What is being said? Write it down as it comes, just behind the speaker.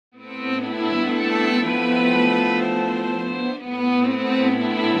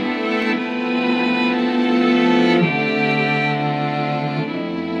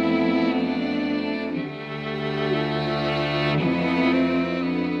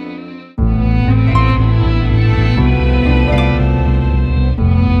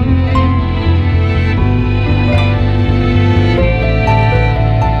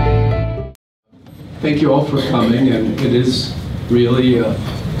you all for coming, and it is really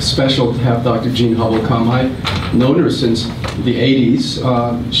special to have Dr. Jean Hubble come. I've known her since the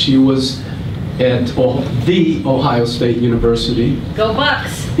 80s. She was at the Ohio State University. Go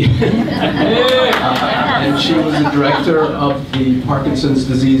Bucks! And she was the director of the Parkinson's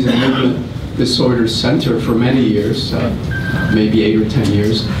Disease and Movement Disorders Center for many years, maybe 8 or 10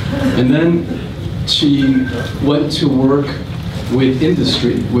 years. And then she went to work with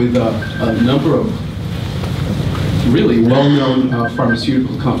industry, with a number of really well-known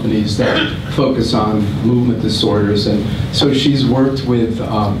pharmaceutical companies that focus on movement disorders. And so she's worked with,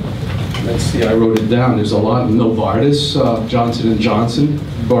 let's see, I wrote it down, there's a lot, Novartis, Johnson & Johnson,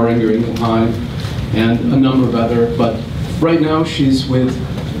 Boehringer Ingelheim, and a number of other, but right now she's with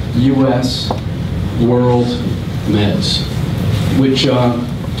US World Meds, which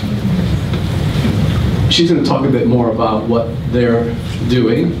she's going to talk a bit more about what they're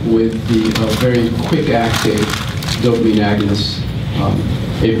doing with the very quick-acting dopamine agonist,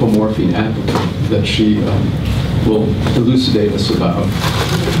 apomorphine APOKYN, that she will elucidate us about.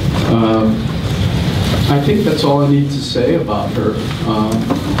 I think that's all I need to say about her.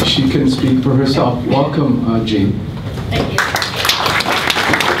 She can speak for herself. Welcome, Jean. Thank you.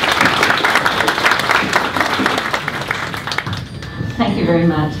 Thank you very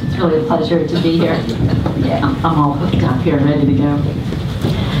much. It's really a pleasure to be here. Yeah, I'm all hooked up here, ready to go.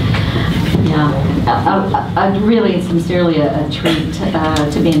 Yeah, really and sincerely a treat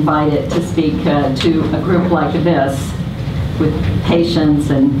to be invited to speak to a group like this with patients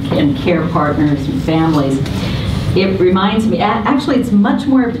and care partners and families. It reminds me, actually it's much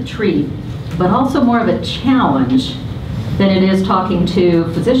more of a treat, but also more of a challenge than it is talking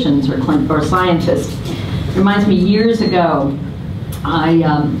to physicians or scientists. It reminds me years ago,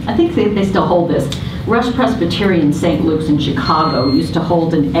 I think they still hold this. Rush Presbyterian St. Luke's in Chicago used to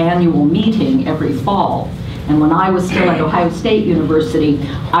hold an annual meeting every fall. And when I was still at Ohio State University,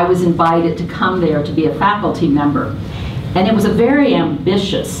 I was invited to come there to be a faculty member. And it was a very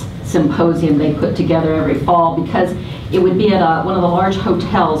ambitious symposium they put together every fall because it would be at one of the large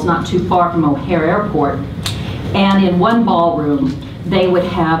hotels not too far from O'Hare Airport. And in one ballroom, they would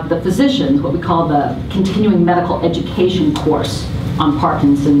have the physicians, what we call the continuing medical education course on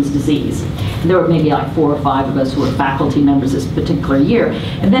Parkinson's disease. And there were maybe like 4 or 5 of us who were faculty members this particular year.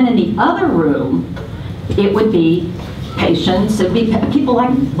 And then in the other room, it would be patients, it would be people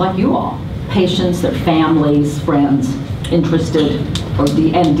like you all, patients, their families, friends, interested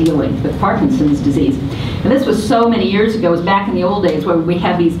and dealing with Parkinson's disease. And this was so many years ago. It was back in the old days where we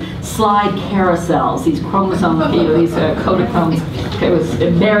had these slide carousels, these chromosome, these codochromes. It was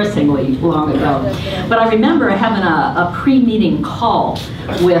embarrassingly long ago. But I remember having a pre-meeting call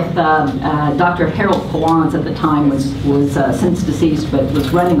with Dr. Harold Polans at the time, was since deceased, but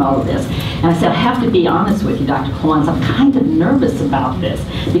was running all of this. And I said, I have to be honest with you, Dr. Polans, I'm kind of nervous about this,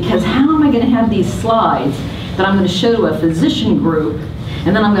 because how am I going to have these slides that I'm going to show to a physician group,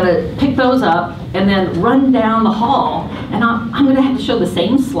 and then I'm going to pick those up and then run down the hall, and I'm going to have to show the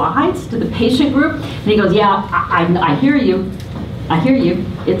same slides to the patient group? And he goes, yeah, I hear you. I hear you.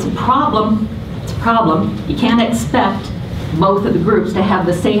 It's a problem. It's a problem. You can't expect both of the groups to have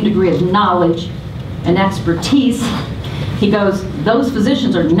the same degree of knowledge and expertise. He goes, those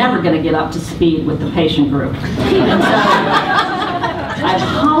physicians are never going to get up to speed with the patient group. And so, I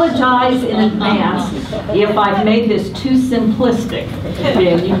apologize in advance if I've made this too simplistic.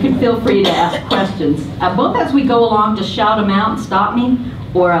 You can feel free to ask questions. Both as we go along, just shout them out and stop me,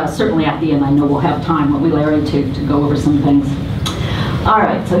 or certainly at the end, I know we'll have time when we Larry to go over some things. All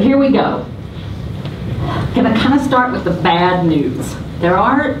right, so here we go. Gonna kind of start with the bad news. There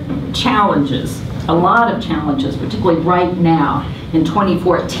are challenges, a lot of challenges, particularly right now in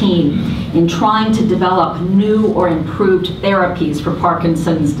 2014, in trying to develop new or improved therapies for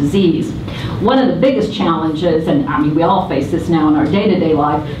Parkinson's disease. One of the biggest challenges, and I mean we all face this now in our day-to-day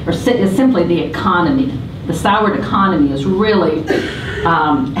life, is simply the economy. The soured economy has really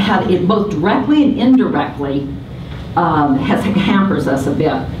had it both directly and indirectly hampers us a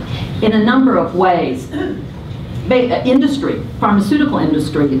bit in a number of ways. Industry, pharmaceutical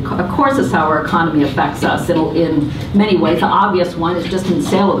industry, of course is how our economy affects us in many ways. The obvious one is just in the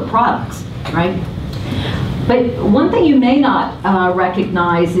sale of the products, right? But one thing you may not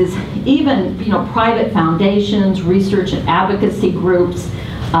recognize is even private foundations, research and advocacy groups,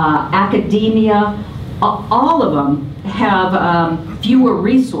 academia, all of them have fewer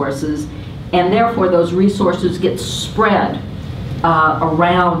resources, and therefore those resources get spread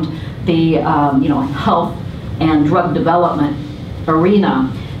around the health and drug development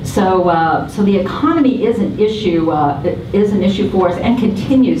arena. So the economy is an issue for us and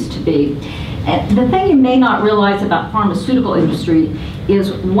continues to be. And the thing you may not realize about pharmaceutical industry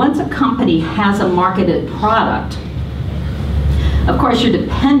is once a company has a marketed product, of course you're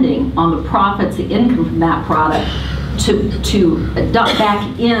depending on the profits, the income from that product to duck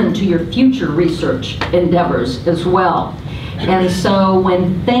back into your future research endeavors as well. And so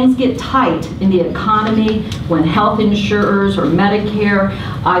when things get tight in the economy, when health insurers or Medicare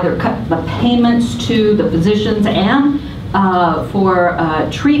either cut the payments to the physicians and for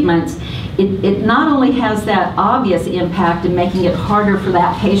treatments, it not only has that obvious impact in making it harder for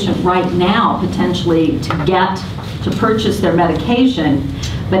that patient right now potentially to purchase their medication,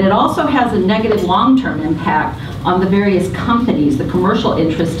 but it also has a negative long-term impact on the various companies, the commercial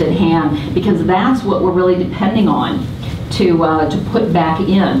interest at hand, because that's what we're really depending on to put back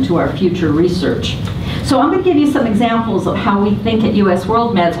into our future research. So I'm going to give you some examples of how we think at US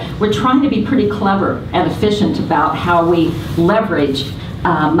World Meds. We're trying to be pretty clever and efficient about how we leverage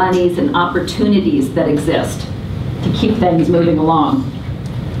monies and opportunities that exist to keep things moving along.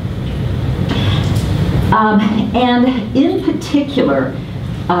 And in particular,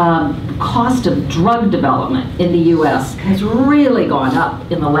 cost of drug development in the US has really gone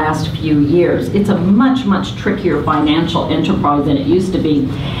up in the last few years. It's a much, much trickier financial enterprise than it used to be.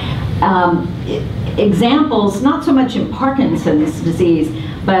 Examples, not so much in Parkinson's disease,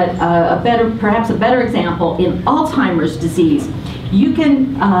 but perhaps a better example in Alzheimer's disease. You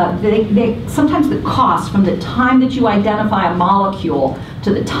can, sometimes the cost from the time that you identify a molecule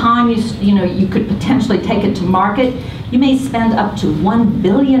to the time you could potentially take it to market, you may spend up to $1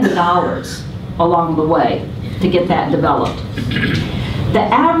 billion along the way to get that developed. The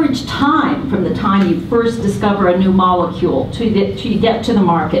average time from the time you first discover a new molecule to you get to the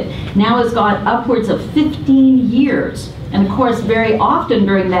market now has gone upwards of 15 years. And of course, very often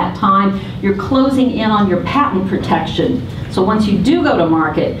during that time, you're closing in on your patent protection. So once you do go to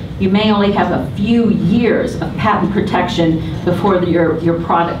market, you may only have a few years of patent protection before your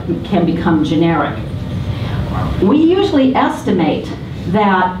product can become generic. We usually estimate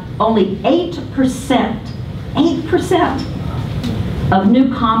that only 8% of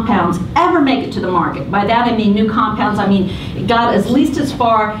new compounds ever make it to the market. By that I mean new compounds, I mean it got at least as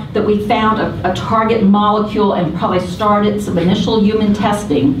far that we found a target molecule and probably started some initial human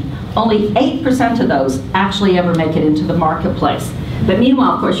testing. Only 8% of those actually ever make it into the marketplace. But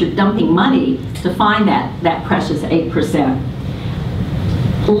meanwhile, of course, you're dumping money to find that precious 8%.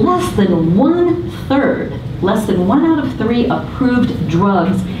 Less than 1/3, less than 1 out of 3 approved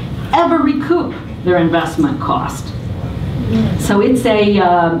drugs ever recoup their investment cost. So it's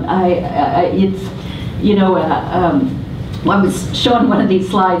I was showing one of these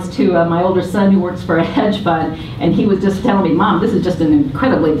slides to my older son who works for a hedge fund, and he was just telling me, "Mom, this is just an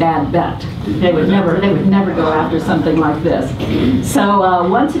incredibly bad bet. They would never go after something like this." So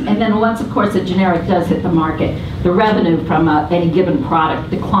once of course a generic does hit the market, the revenue from any given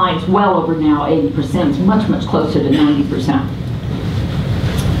product declines well over now 80%, much closer to 90%.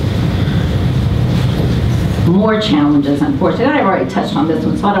 More challenges, unfortunately. I've already touched on this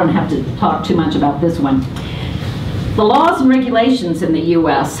one, so I don't have to talk too much about this one. The laws and regulations in the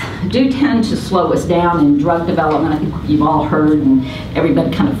U.S. do tend to slow us down in drug development. I think you've all heard, and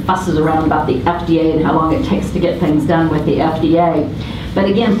everybody kind of fusses around about the FDA and how long it takes to get things done with the FDA. But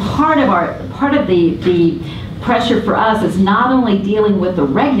again, part of the pressure for us is not only dealing with the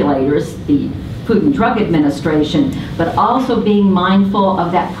regulators, the Food and Drug Administration, but also being mindful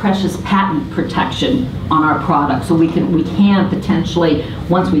of that precious patent protection on our product. So we can potentially,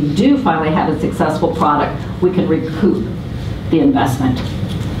 once we do finally have a successful product, we can recoup the investment.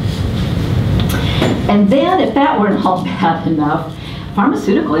 And then, if that weren't all bad enough,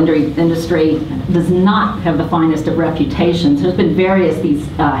 pharmaceutical industry does not have the finest of reputations. There's been these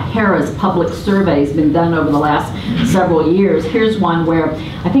Harris public surveys been done over the last several years. Here's one where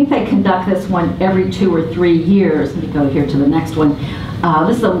I think they conduct this one every 2 or 3 years. Let me go here to the next one.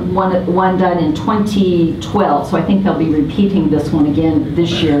 This is the one done in 2012, so I think they'll be repeating this one again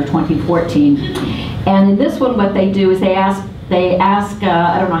this year, 2014. And in this one, what they do is they ask,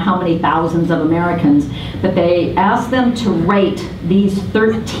 I don't know how many thousands of Americans, but they ask them to rate these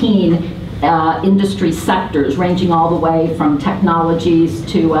 13 industry sectors, ranging all the way from technologies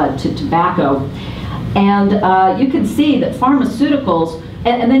to tobacco. And you can see that pharmaceuticals,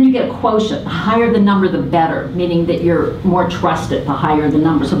 and then you get a quotient. The higher the number, the better, meaning that you're more trusted, the higher the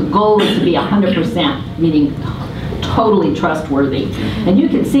number. So the goal is to be 100%, meaning totally trustworthy. And you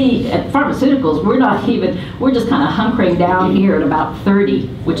can see at pharmaceuticals, we're just kind of hunkering down here at about 30,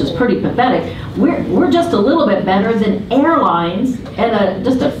 which is pretty pathetic. We're just a little bit better than airlines, and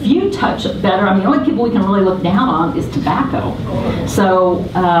just a few touch better. I mean, the only people we can really look down on is tobacco. So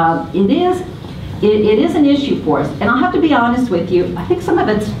it is an issue for us. And I'll have to be honest with you, I think some of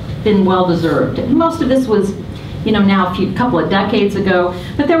it's been well-deserved. Most of this was, now a couple of decades ago,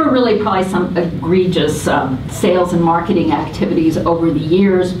 but there were really probably some egregious sales and marketing activities over the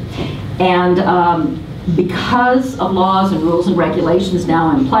years. And because of laws and rules and regulations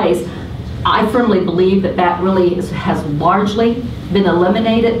now in place, I firmly believe that really has largely been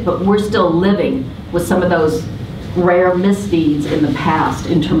eliminated, but we're still living with some of those rare misdeeds in the past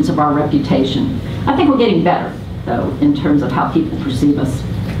in terms of our reputation. I think we're getting better, though, in terms of how people perceive us.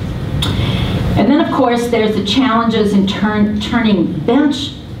 And then, of course, there's the challenges in turning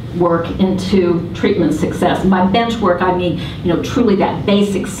bench work into treatment success. And by bench work, I mean, truly that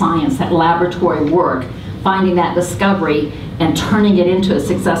basic science, that laboratory work, finding that discovery and turning it into a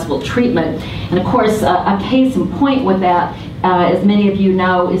successful treatment. And of course, a case in point with that, as many of you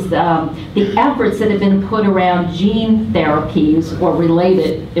know, is the efforts that have been put around gene therapies or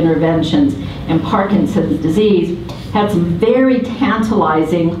related interventions in Parkinson's disease. Had some very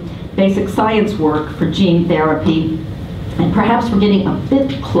tantalizing basic science work for gene therapy, and perhaps we're getting a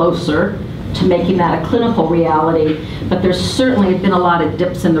bit closer to making that a clinical reality, but there's certainly been a lot of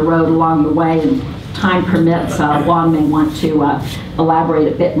dips in the road along the way, and time permits, Juan may want to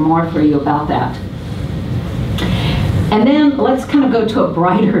elaborate a bit more for you about that. And then let's kind of go to a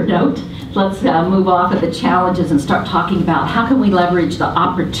brighter note. Let's move off of the challenges and start talking about how can we leverage the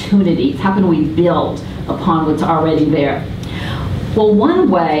opportunities, how can we build upon what's already there. Well, one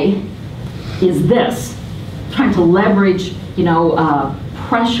way is this, trying to leverage,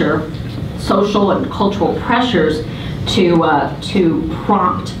 pressure, social and cultural pressures to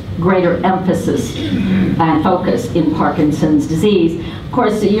prompt greater emphasis and focus in Parkinson's disease. Of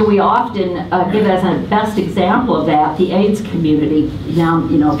course, we often give as a best example of that the AIDS community now,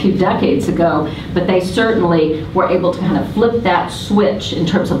 a few decades ago, but they certainly were able to kind of flip that switch in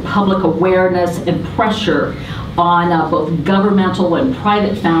terms of public awareness and pressure on both governmental and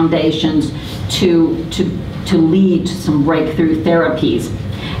private foundations to lead to some breakthrough therapies.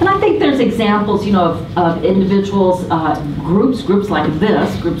 And I think there's examples, of individuals, groups like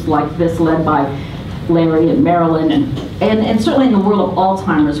this led by Larry and Marilyn, and certainly in the world of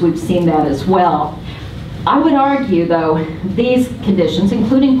Alzheimer's, we've seen that as well. I would argue, though, these conditions,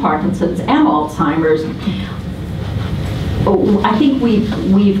 including Parkinson's and Alzheimer's, I think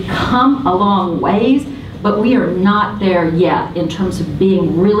we've come a long ways, but we are not there yet in terms of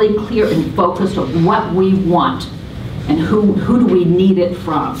being really clear and focused on what we want and who do we need it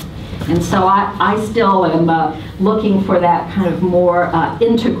from. And so I still am looking for that kind of more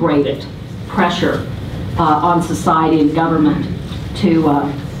integrated pressure on society and government to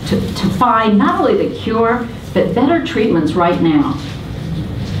find not only the cure, but better treatments right now.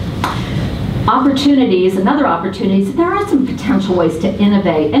 Other opportunities, there are some potential ways to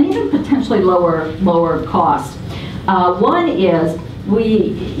innovate and even potentially lower costs. One is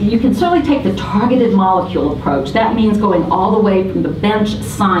you can certainly take the targeted molecule approach. That means going all the way from the bench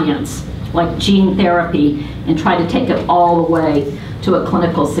science, like gene therapy, and try to take it all the way to a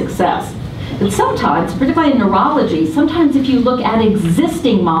clinical success. But sometimes, particularly in neurology, sometimes if you look at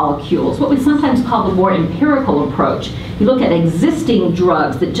existing molecules, what we sometimes call the more empirical approach, you look at existing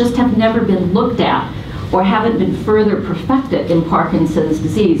drugs that just have never been looked at or haven't been further perfected in Parkinson's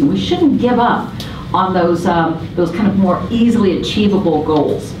disease. And we shouldn't give up on those kind of more easily achievable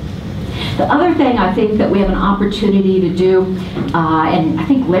goals. The other thing I think that we have an opportunity to do, and I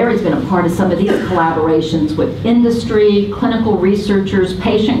think Larry's been a part of some of these collaborations with industry, clinical researchers,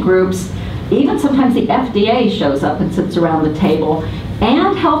 patient groups, even sometimes the FDA shows up and sits around the table,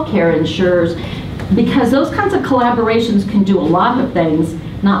 and healthcare insurers, because those kinds of collaborations can do a lot of things,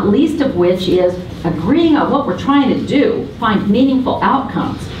 not least of which is agreeing on what we're trying to do, find meaningful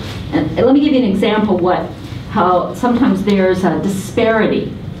outcomes. And let me give you an example how sometimes there's a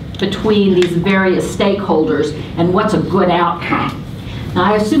disparity between these various stakeholders and what's a good outcome. Now,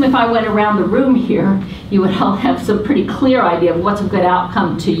 I assume if I went around the room here, you would all have some pretty clear idea of what's a good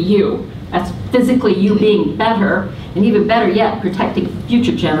outcome to you. That's physically you being better, and even better yet, protecting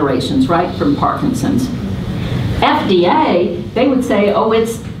future generations, right, from Parkinson's. FDA, they would say, oh,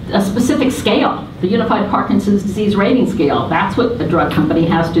 it's a specific scale, the Unified Parkinson's Disease Rating Scale. That's what a drug company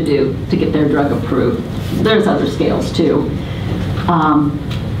has to do to get their drug approved. There's other scales, too.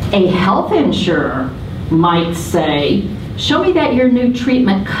 A health insurer might say, show me that your new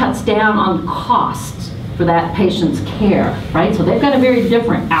treatment cuts down on costs for that patient's care, right? So they've got a very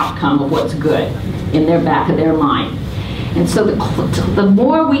different outcome of what's good in their back of their mind. And so the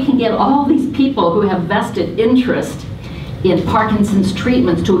more we can get all these people who have vested interest in Parkinson's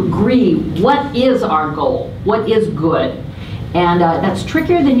treatments to agree what is our goal, what is good. And that's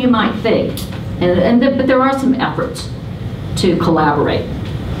trickier than you might think. But there are some efforts to collaborate.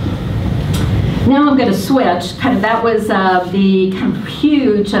 Now I'm going to switch. That was the kind of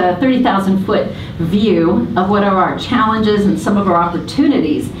huge 30,000-foot view of what are our challenges and some of our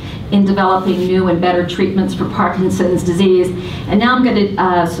opportunities in developing new and better treatments for Parkinson's disease. And now I'm going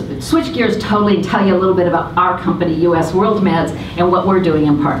to switch gears totally and tell you a little bit about our company, US World Meds, and what we're doing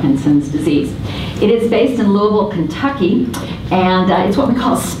in Parkinson's disease. It is based in Louisville, Kentucky, and it's what we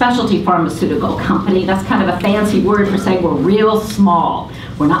call a specialty pharmaceutical company. That's kind of a fancy word for saying we're real small.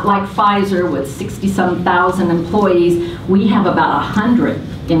 We're not like Pfizer with 60-some thousand employees. We have about 100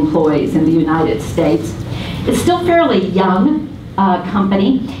 employees in the United States. It's still fairly young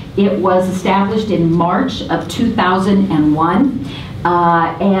company. It was established in March of 2001,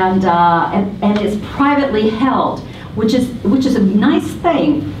 and is privately held, which is a nice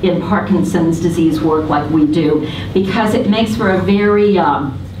thing in Parkinson's disease work like we do, because it makes for a very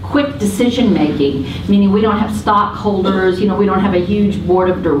quick decision making, meaning we don't have stockholders, we don't have a huge board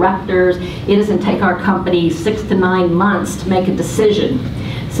of directors. It doesn't take our company 6 to 9 months to make a decision.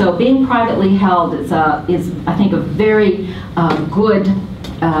 So being privately held is I think, a very good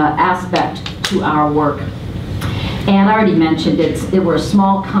aspect to our work. And I already mentioned we're a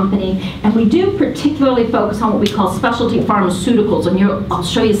small company, and we do particularly focus on what we call specialty pharmaceuticals, and I'll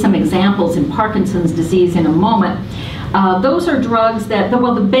show you some examples in Parkinson's disease in a moment. Those are drugs that,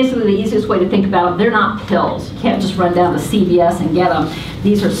 basically the easiest way to think about them, they're not pills. You can't just run down to CVS and get them.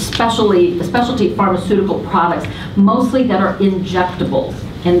 These are specialty pharmaceutical products, mostly that are injectables,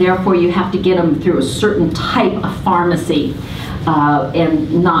 and therefore you have to get them through a certain type of pharmacy,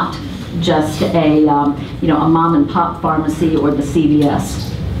 and not just a mom and pop pharmacy or the CVS.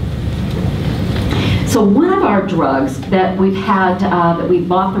 So one of our drugs that we've had, that we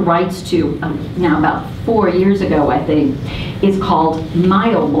bought the rights to now about 4 years ago, I think, is called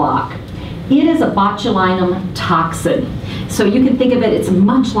MyoBlock. It is a botulinum toxin. So you can think of it, it's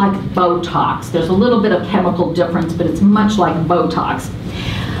much like Botox. There's a little bit of chemical difference, but it's much like Botox.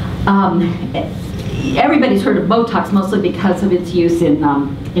 Everybody's heard of Botox mostly because of its use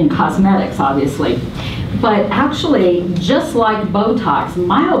in cosmetics, obviously. But actually, just like Botox,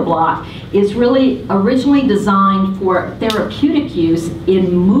 MyoBlock is really originally designed for therapeutic use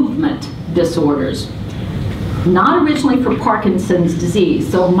in movement disorders, not originally for Parkinson's disease.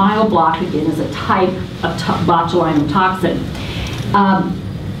 So MyoBlock, again, is a type of botulinum toxin.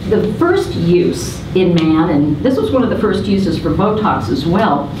 The first use in man, and this was one of the first uses for Botox as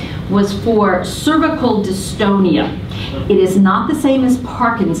well, was for cervical dystonia. It is not the same as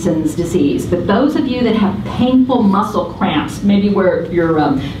Parkinson's disease, but those of you that have painful muscle cramps, maybe where your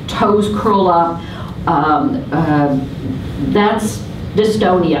toes curl up, that's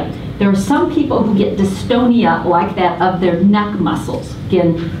dystonia. There are some people who get dystonia like that of their neck muscles.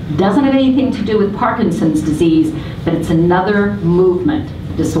 Again, doesn't have anything to do with Parkinson's disease, but it's another movement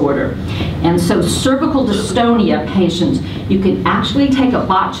disorder. And so cervical dystonia patients, you can actually take a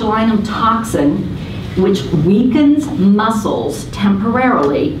botulinum toxin which weakens muscles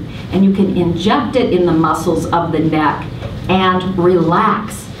temporarily, and you can inject it in the muscles of the neck and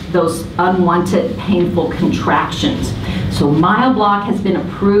relax those unwanted painful contractions. So MyoBlock has been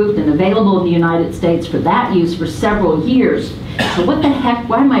approved and available in the United States for that use for several years. So what the heck,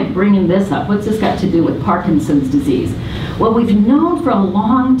 why am I bringing this up? What's this got to do with Parkinson's disease? Well, we've known for a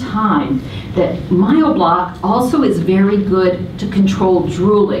long time that MyoBlock also is very good to control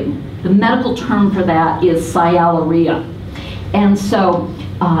drooling. The medical term for that is sialorrhea. And so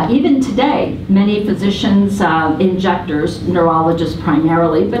even today, many physicians, injectors, neurologists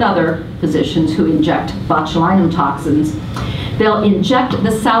primarily, but other physicians who inject botulinum toxins, they'll inject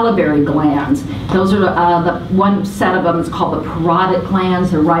the salivary glands. Those are the one set of them is called the parotid glands.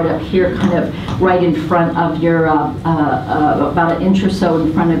 They're right up here, kind of right in front of your, about an inch or so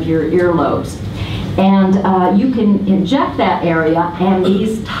in front of your earlobes. And you can inject that area, and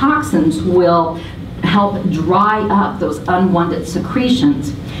these toxins will help dry up those unwanted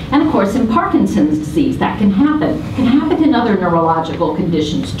secretions. And of course, in Parkinson's disease, that can happen. It can happen in other neurological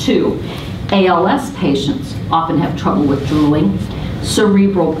conditions too. ALS patients often have trouble with drooling.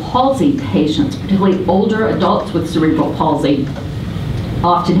 Cerebral palsy patients, particularly older adults with cerebral palsy,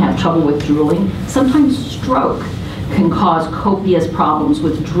 often have trouble with drooling. Sometimes stroke can cause copious problems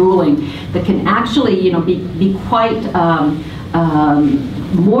with drooling that can actually, be quite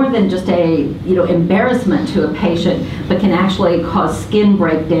more than just a embarrassment to a patient, but can actually cause skin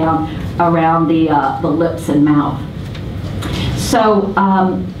breakdown around the lips and mouth. So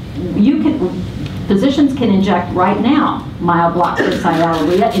physicians can inject right now MyoBlock for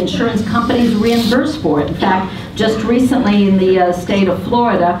sialorrhea. Insurance companies reimburse for it. In fact, just recently in the state of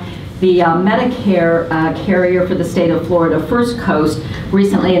Florida, the Medicare carrier for the state of Florida, First Coast,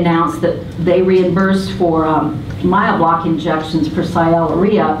 recently announced that they reimburse for MyoBlock injections for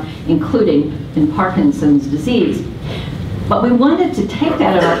sialorrhea, including in Parkinson's disease. But we wanted to take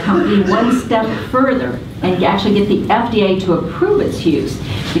that at our company one step further and actually get the FDA to approve its use.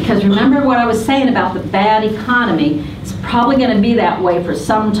 Because remember what I was saying about the bad economy, it's probably going to be that way for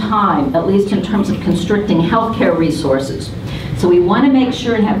some time, at least in terms of constricting healthcare resources. So we want to make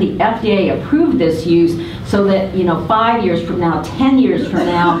sure and have the FDA approve this use so that 5 years from now, 10 years from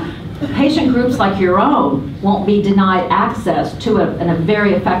now, patient groups like your own won't be denied access to a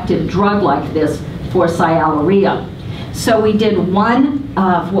very effective drug like this for sialorrhea. So we did one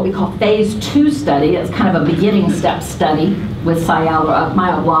what we call phase 2 study. It's kind of a beginning step study with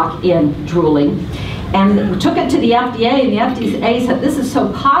MyoBlock in drooling. And we took it to the FDA, and the FDA said, this is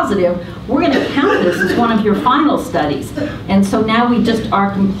so positive, we're going to count this as one of your final studies. And so now we just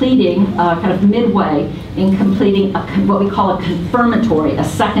are completing, kind of midway, in completing what we call a confirmatory, a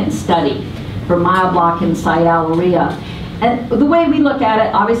second study for MyoBlock and sialorrhea. And the way we look at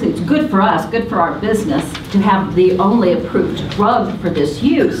it, obviously it's good for us, good for our business, to have the only approved drug for this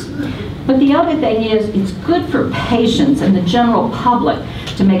use. But the other thing is, it's good for patients and the general public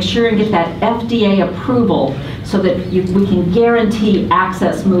to make sure and get that FDA approval so that we can guarantee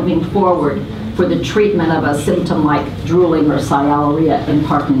access moving forward for the treatment of a symptom like drooling or sialorrhea in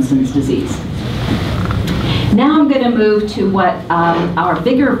Parkinson's disease. Now I'm going to move to what our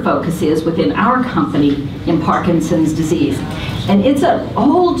bigger focus is within our company in Parkinson's disease. And it's an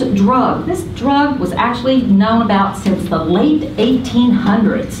old drug. This drug was actually known about since the late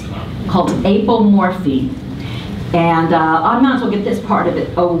 1800s, called apomorphine. And I might as well get this part of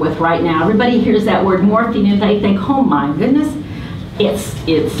it over with right now. Everybody hears that word morphine and they think, oh my goodness, it's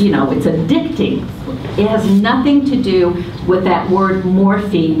addicting. It has nothing to do with that word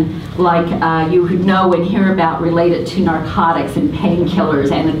morphine like you know and hear about related to narcotics and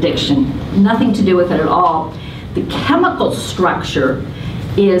painkillers and addiction. Nothing to do with it at all. The chemical structure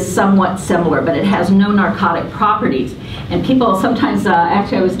is somewhat similar, but it has no narcotic properties. And people sometimes,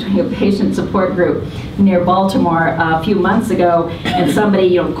 actually I was doing a patient support group near Baltimore a few months ago, and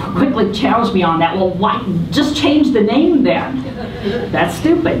somebody quickly challenged me on that. Well, why just change the name then? That's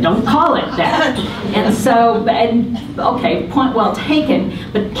stupid, don't call it that. And so, okay, point well taken,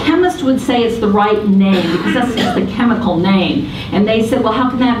 but chemists would say it's the right name because that's just the chemical name. And they said, well, how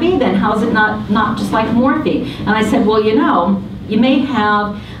can that be then? How is it not just like morphine? And I said, well, you may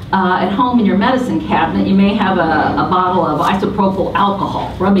have at home in your medicine cabinet, you may have a bottle of isopropyl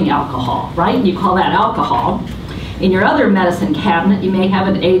alcohol, rubbing alcohol, right? You call that alcohol. In your other medicine cabinet, you may have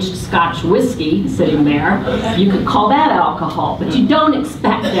an aged Scotch whiskey sitting there. You could call that alcohol, but you don't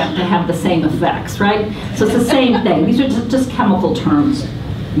expect them to have the same effects, right? So it's the same thing. These are just chemical terms,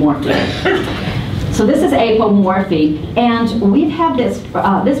 morphine. So this is apomorphine, and we've had this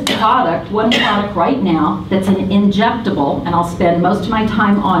product, one product right now, that's an injectable, and I'll spend most of my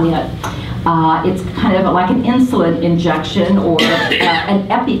time on it. It's kind of like an insulin injection or an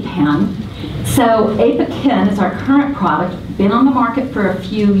EpiPen. So APOKYN is our current product, been on the market for a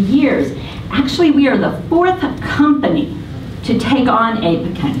few years. Actually, we are the 4th company to take on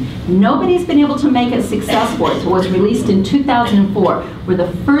APOKYN. Nobody's been able to make a success for it. So it was released in 2004. We're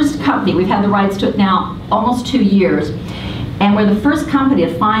the first company, we've had the rights to it now almost 2 years, and we're the first company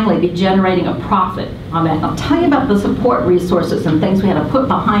to finally be generating a profit on that. I'll tell you about the support resources and things we had to put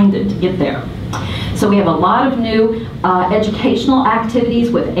behind it to get there. So we have a lot of new educational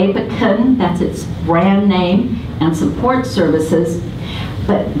activities with APOKYN, that's its brand name, and support services.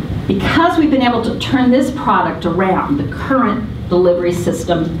 But because we've been able to turn this product around, the current delivery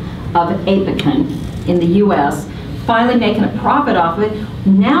system of APOKYN in the US, finally making a profit off of it,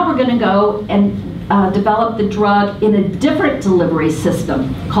 now we're going to go and develop the drug in a different delivery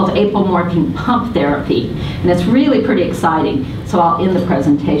system called apomorphine pump therapy. And it's really pretty exciting. So I'll end the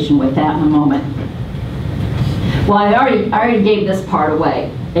presentation with that in a moment. Well, I already gave this part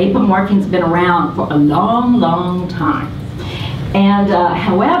away. Apomorphine's been around for a long, long time. And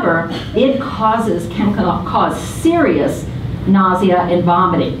however, it can cause serious nausea and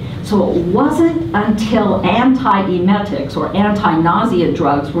vomiting. So it wasn't until antiemetics or anti-nausea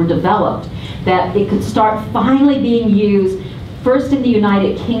drugs were developed that it could start finally being used first in the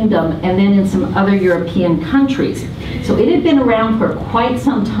United Kingdom and then in some other European countries. So it had been around for quite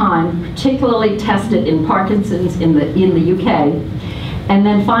some time, particularly tested in Parkinson's in the UK. And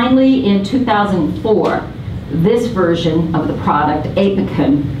then finally in 2004, this version of the product,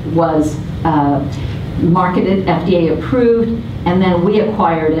 APOKYN, was marketed, FDA approved, and then we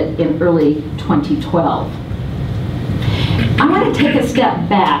acquired it in early 2012. I want to take a step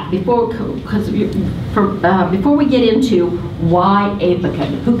back before we get into why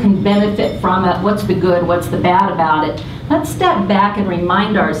APOKYN, who can benefit from it, what's the good, what's the bad about it. Let's step back and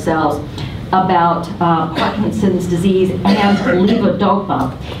remind ourselves about Parkinson's disease and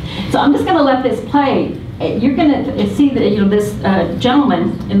levodopa. So I'm just going to let this play. You're going to see that this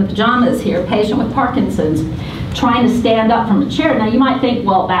gentleman in the pajamas here, patient with Parkinson's, trying to stand up from a chair. Now you might think,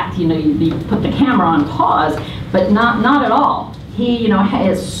 well, that you put the camera on pause, but not at all. He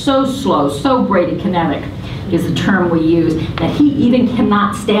is so slow, so bradykinetic is the term we use, that he even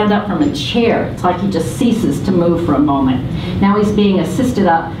cannot stand up from a chair. It's like he just ceases to move for a moment. Now he's being assisted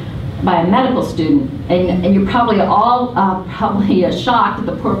up by a medical student, and you're probably all shocked at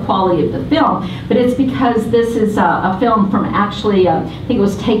the poor quality of the film, but it's because this is a film from actually, I think it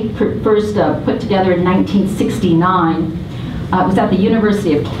was first put together in 1969. It was at the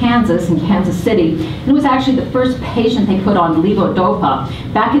University of Kansas in Kansas City. And it was actually the first patient they put on levodopa.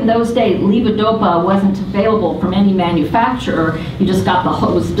 Back in those days, levodopa wasn't available from any manufacturer. You just got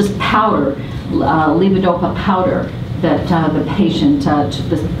it was just powder, levodopa powder that the patient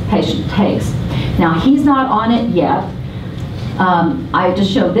takes. Now he's not on it yet. I just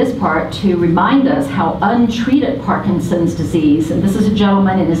showed this part to remind us how untreated Parkinson's disease, and this is a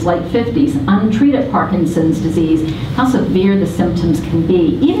gentleman in his late 50s, untreated Parkinson's disease, how severe the symptoms can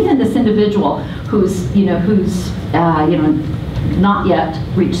be, even in this individual who's not yet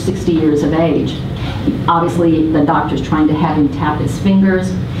reached 60 years of age. Obviously, the doctor's trying to have him tap his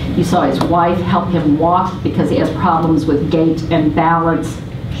fingers. You saw his wife help him walk because he has problems with gait and balance.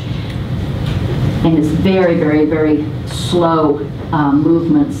 And his very, very, very slow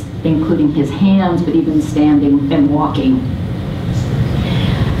movements, including his hands, but even standing and walking.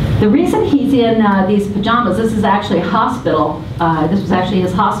 The reason he's in these pajamas, this is actually a hospital, this was actually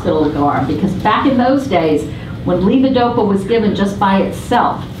his hospital garb, because back in those days, when levodopa was given just by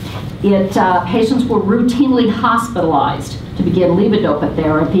itself, patients were routinely hospitalized to begin levodopa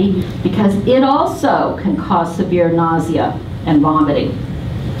therapy because it also can cause severe nausea and vomiting.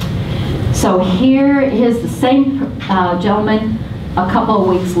 So here is the same gentleman a couple of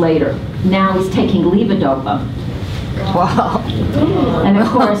weeks later. Now he's taking levodopa. Wow. And of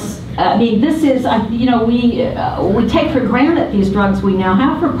course, I mean, this is, we take for granted these drugs we now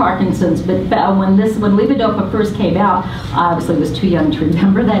have for Parkinson's, but when levodopa first came out, I obviously was too young to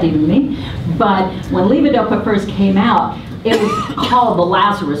remember that, even me, but when levodopa first came out, it was called the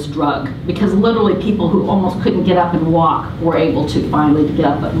Lazarus drug because literally people who almost couldn't get up and walk were able to finally get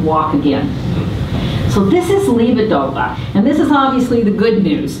up and walk again. So this is levodopa, and this is obviously the good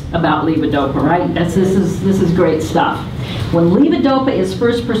news about levodopa, right? This is great stuff. When levodopa is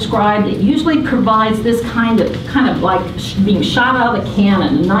first prescribed, it usually provides this kind of like being shot out of a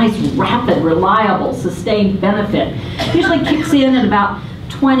cannon, a nice, rapid, reliable, sustained benefit. It usually kicks in at about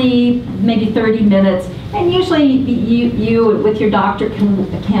 20, maybe 30 minutes, and usually you with your doctor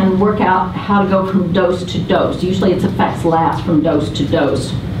can work out how to go from dose to dose. Usually its effects last from dose to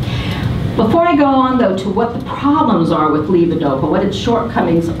dose. Before I go on, though, to what the problems are with levodopa, what its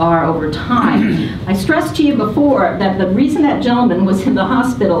shortcomings are over time, I stressed to you before that the reason that gentleman was in the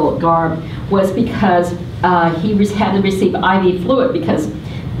hospital garb was because he had to receive IV fluid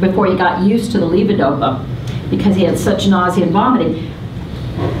before he got used to the levodopa, because he had such nausea and vomiting.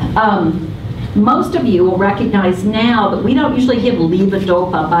 Most of you will recognize now that we don't usually give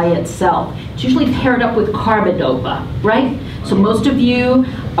levodopa by itself. It's usually paired up with carbidopa, right? So most of you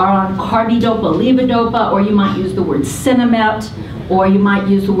are on carbidopa, levodopa, or you might use the word Sinemet, or you might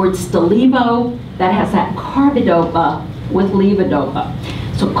use the word Stalevo, that has that carbidopa with levodopa.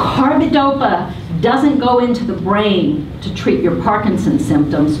 So carbidopa doesn't go into the brain to treat your Parkinson's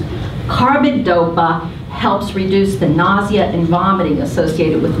symptoms. Carbidopa helps reduce the nausea and vomiting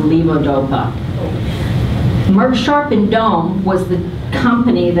associated with levodopa. Merck Sharp and Dohme was the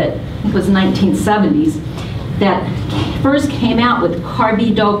company that was 1970s that first came out with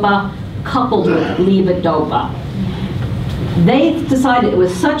carbidopa coupled with levodopa. They decided it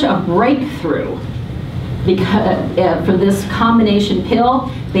was such a breakthrough because, for this combination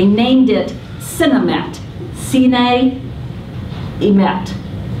pill, they named it Sinemet, Sine Emet.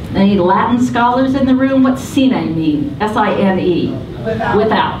 Any Latin scholars in the room? What's sine mean? S-I-N-E,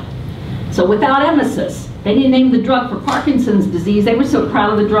 without. So without emesis. They didn't name the drug for Parkinson's disease. They were so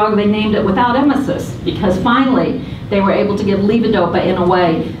proud of the drug, they named it without emesis, because finally they were able to give levodopa in a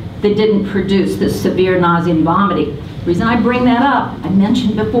way that didn't produce this severe nausea and vomiting. The reason I bring that up, I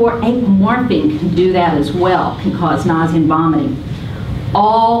mentioned before, apomorphine can do that as well, can cause nausea and vomiting.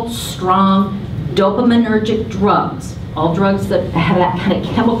 All strong dopaminergic drugs, all drugs that have that kind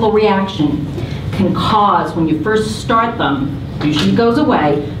of chemical reaction, can cause, when you first start them, usually goes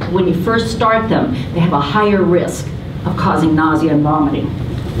away, when you first start them, they have a higher risk of causing nausea and vomiting.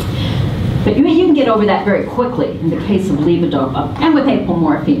 But you can get over that very quickly in the case of levodopa, and with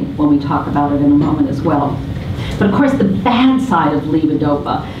apomorphine, when we talk about it in a moment as well. But of course, the bad side of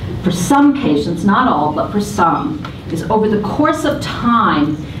levodopa, for some patients, not all, but for some, is over the course of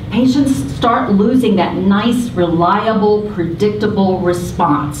time, patients start losing that nice, reliable, predictable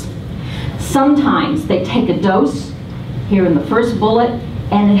response. Sometimes they take a dose, here in the first bullet,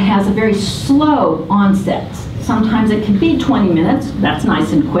 and it has a very slow onset. Sometimes it can be 20 minutes, that's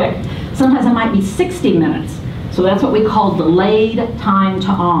nice and quick. Sometimes it might be 60 minutes. So that's what we call delayed time to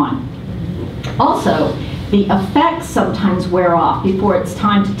on. Also, the effects sometimes wear off before it's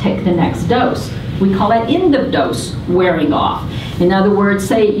time to take the next dose. We call that end of dose wearing off. In other words,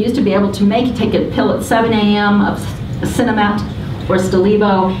 say you used to be able to take a pill at 7 a.m. of Cinemet or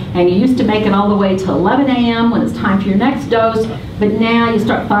Stalevo, and you used to make it all the way to 11 a.m. when it's time for your next dose, but now you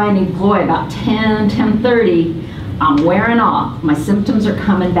start finding, boy, about 10:30, I'm wearing off. My symptoms are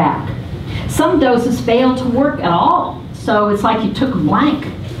coming back. Some doses fail to work at all, so it's like you took a blank,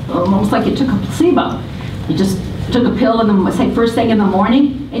 almost like you took a placebo. You just took a pill in the, say, first thing in the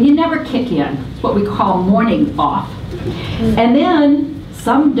morning, and you never kick in. It's what we call morning off. And then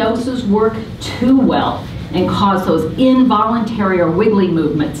some doses work too well and cause those involuntary or wiggly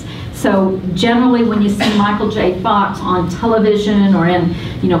movements. So generally when you see Michael J. Fox on television or in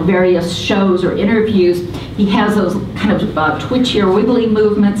various shows or interviews, he has those kind of twitchy or wiggly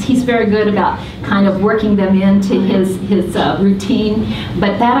movements. He's very good about kind of working them into his routine.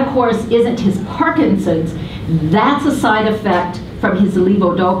 But that, of course, isn't his Parkinson's. That's a side effect from his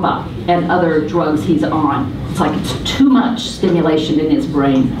levodopa and other drugs he's on. It's like it's too much stimulation in his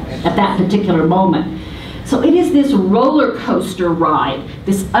brain at that particular moment. So it is this roller coaster ride,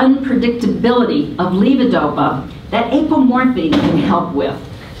 this unpredictability of levodopa that apomorphine can help with.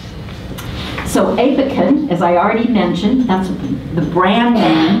 So APOKYN, as I already mentioned, that's the brand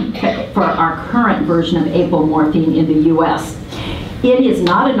name for our current version of apomorphine in the US. It is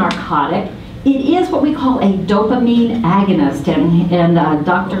not a narcotic. It is what we call a dopamine agonist, and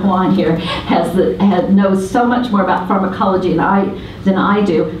Dr. Juan here knows so much more about pharmacology than I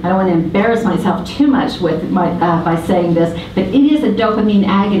do. I don't want to embarrass myself too much by saying this, but it is a dopamine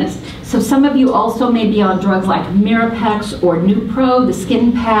agonist. So some of you also may be on drugs like Mirapex or Nupro, the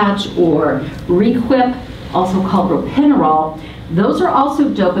skin patch, or Requip, also called Ropinirole. Those are also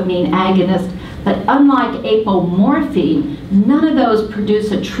dopamine agonists. But unlike apomorphine, none of those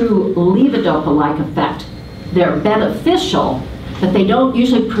produce a true levodopa-like effect. They're beneficial, but they don't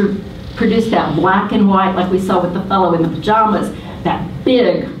usually produce that black and white like we saw with the fellow in the pajamas, that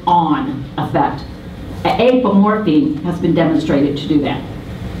big on effect. Apomorphine has been demonstrated to do that.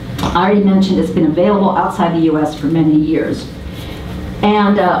 I already mentioned it's been available outside the US for many years.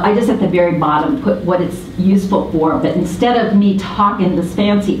 And I just at the very bottom put what it's useful for, but instead of me talking this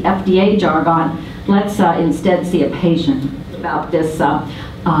fancy FDA jargon, let's instead see a patient about this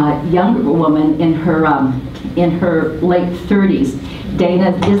younger woman in her late 30s.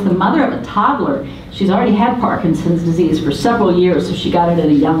 Dana is the mother of a toddler. She's already had Parkinson's disease for several years, so she got it at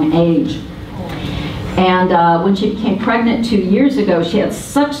a young age. And when she became pregnant 2 years ago, she had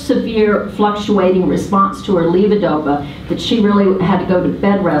such severe fluctuating response to her levodopa that she really had to go to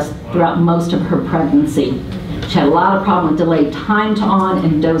bed rest throughout most of her pregnancy. She had a lot of problem with delayed time to on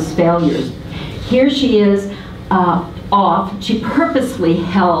and dose failures. Here she is off. She purposely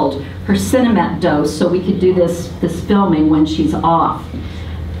held her Cinemet dose so we could do this filming when she's off.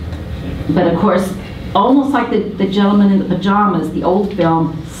 But of course, almost like the gentleman in the pajamas, the old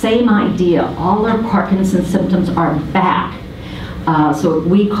film, same idea. All her Parkinson's symptoms are back. So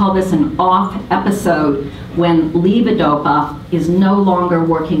we call this an off episode when levodopa is no longer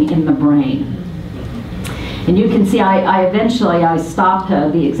working in the brain. And you can see I eventually stopped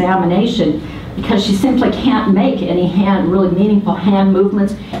the examination because she simply can't make any really meaningful hand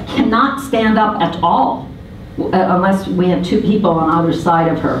movements, cannot stand up at all unless we had two people on either side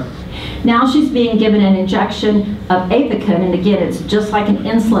of her. Now she's being given an injection of APOKYN, and again, it's just like an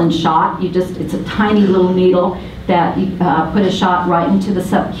insulin shot. It's a tiny little needle that you put a shot right into the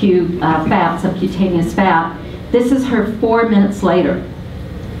subcutaneous fat. This is her 4 minutes later.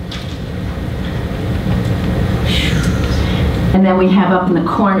 And then we have up in the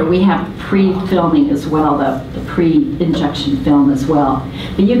corner, we have pre-filming as well, the pre-injection film as well.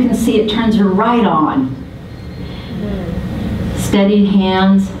 But you can see it turns her right on. Steady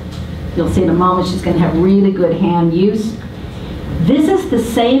hands. You'll see in a moment she's going to have really good hand use. This is the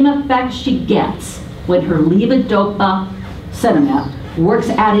same effect she gets when her levodopa Sinemet works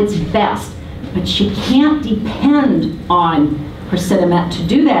at its best, but she can't depend on her Sinemet to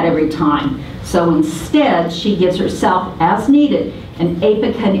do that every time. So instead, she gives herself, as needed, an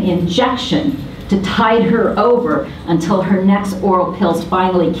APOKYN injection to tide her over until her next oral pills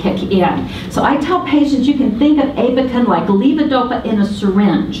finally kick in. So I tell patients you can think of APOKYN like levodopa in a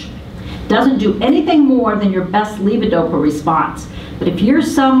syringe. Doesn't do anything more than your best levodopa response. But if you're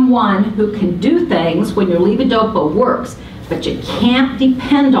someone who can do things when your levodopa works, but you can't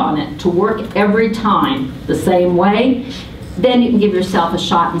depend on it to work every time the same way, then you can give yourself a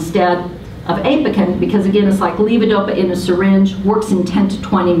shot instead of APOKYN, because again, it's like levodopa in a syringe, works in 10 to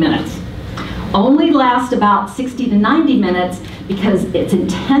 20 minutes. Only lasts about 60 to 90 minutes because it's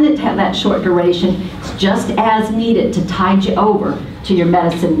intended to have that short duration. It's just as needed to tide you over till your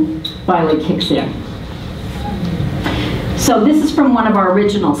medicine finally kicks in. So this is from one of our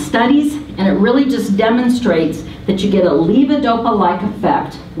original studies, and it really just demonstrates that you get a levodopa-like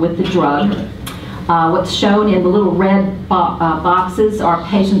effect with the drug. What's shown in the little red boxes are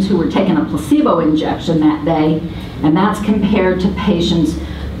patients who were taking a placebo injection that day, and that's compared to patients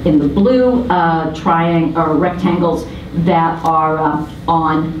in the blue rectangles that are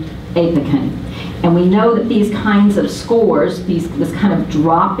on APOKYN. And we know that these kinds of scores, this kind of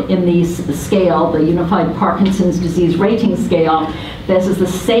drop in the scale, the Unified Parkinson's Disease Rating Scale, this is the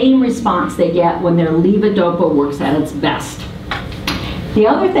same response they get when their levodopa works at its best. The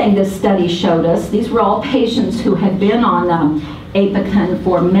other thing this study showed us, these were all patients who had been on APOKYN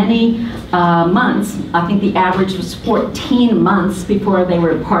for many months. I think the average was 14 months before they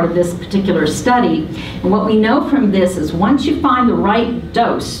were part of this particular study. And what we know from this is once you find the right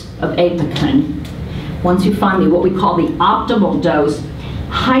dose of APOKYN, once you find what we call the optimal dose,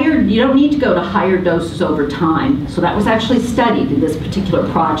 you don't need to go to higher doses over time. So that was actually studied in this particular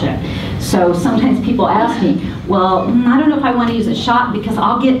project. So sometimes people ask me, well, I don't know if I want to use a shot because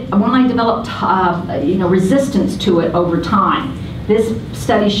when I develop resistance to it over time. This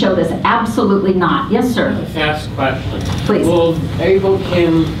study showed us absolutely not. Yes, sir? A fast question. Please. Will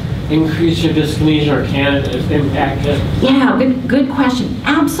APOKYN increase your dyskinesia, or can it impact it? Yeah, good question.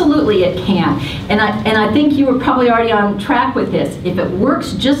 Absolutely it can. And I think you were probably already on track with this. If it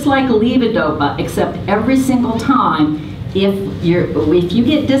works just like levodopa, except every single time, if you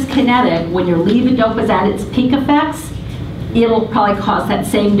get dyskinetic when your levodopa is at its peak effects, it'll probably cause that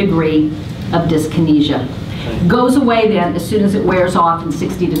same degree of dyskinesia. Goes away then as soon as it wears off in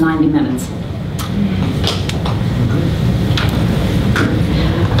 60 to 90 minutes.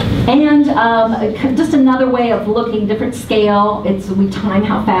 And just another way of looking, different scale, we time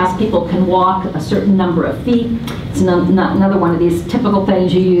how fast people can walk a certain number of feet. It's another one of these typical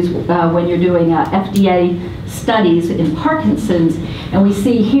things you use when you're doing FDA studies in Parkinson's. And we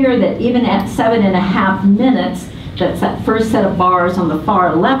see here that even at 7.5 minutes, that's that first set of bars on the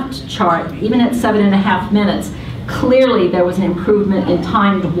far left chart, even at 7.5 minutes, clearly there was an improvement in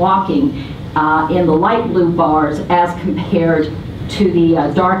timed walking in the light blue bars as compared to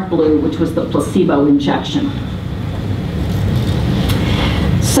the dark blue, which was the placebo injection.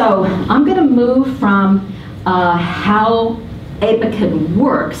 So I'm going to move from how APOKYN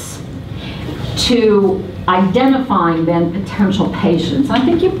works to identifying then potential patients. I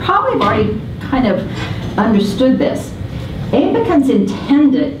think you probably have already kind of understood this. APOKYN's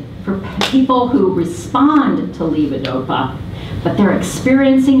intended for people who respond to levodopa, but they're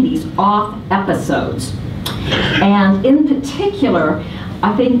experiencing these off episodes. And in particular,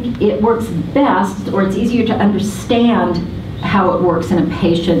 I think it works best, or it's easier to understand how it works in a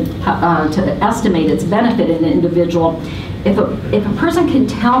patient, to estimate its benefit in an individual. If a person can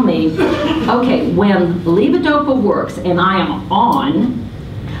tell me, okay, when levodopa works and I am on,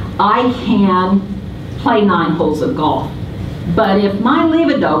 I can play 9 holes of golf. But if my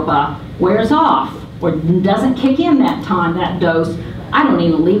levodopa wears off or doesn't kick in that time, that dose, I don't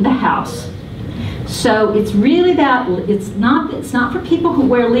even leave the house. So it's really that, it's not for people who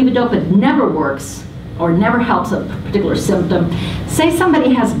where levodopa never works or never helps a particular symptom. Say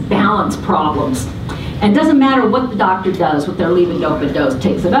somebody has balance problems, and it doesn't matter what the doctor does with their levodopa dose,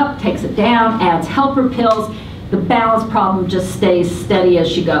 takes it up, takes it down, adds helper pills, the balance problem just stays steady as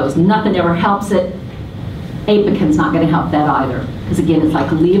she goes. Nothing ever helps it. APOKYN's not going to help that either, because again, it's like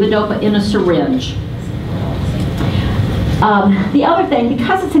levodopa in a syringe. The other thing,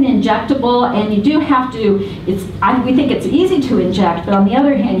 because it's an injectable and you do have to, we think it's easy to inject, but on the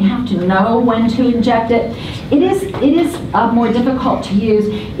other hand, you have to know when to inject it. It is more difficult to use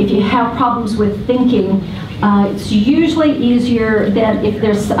if you have problems with thinking. It's usually easier than if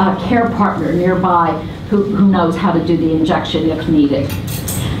there's a care partner nearby who knows how to do the injection if needed.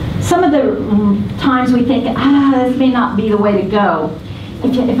 Some of the times we think, this may not be the way to go.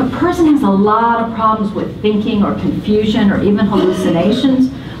 If a person has a lot of problems with thinking or confusion or even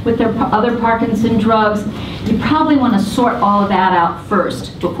hallucinations with their other Parkinson drugs, you probably want to sort all of that out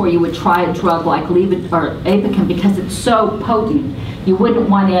first before you would try a drug like APOKYN, because it's so potent. You wouldn't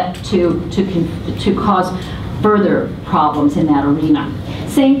want it to cause further problems in that arena.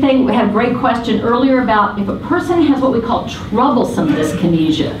 Same thing, we had a great question earlier about if a person has what we call troublesome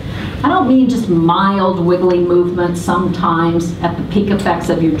dyskinesia. I don't mean just mild wiggly movements sometimes at the peak effects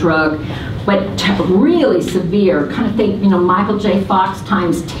of your drug, but really severe, kind of think, Michael J. Fox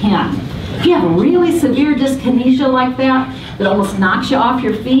times 10. If you have really severe dyskinesia like that almost knocks you off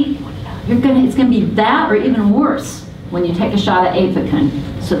your feet, it's going to be that or even worse when you take a shot at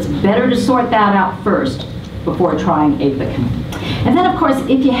APOKYN. So it's better to sort that out first before trying APOKYN. And then, of course,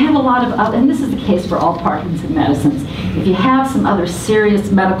 if you have a lot of other, and this is the case for all Parkinson medicines, if you have some other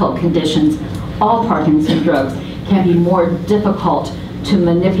serious medical conditions, all Parkinson drugs can be more difficult to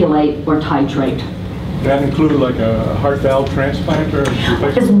manipulate or titrate. Does that include like a heart valve transplant or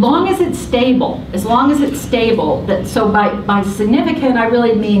replacement? As long as it's stable, so by significant, I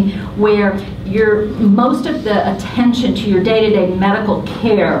really mean where most of the attention to your day-to-day medical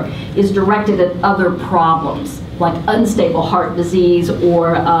care is directed at other problems, like unstable heart disease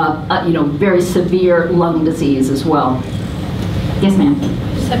or very severe lung disease as well. Yes, ma'am.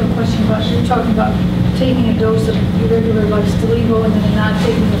 I just have a question about, you're talking about taking a dose of irregular like Stalevo and then not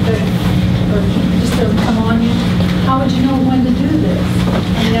taking effect, or just doesn't come on you. How would you know when to do this?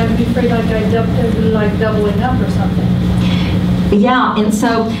 I mean, I would be afraid like it would be like doubling up or something. Yeah, and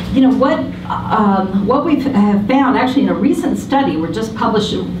so, what we've found actually in a recent study, we're just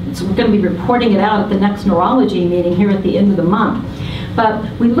published, so we're going to be reporting it out at the next neurology meeting here at the end of the month. But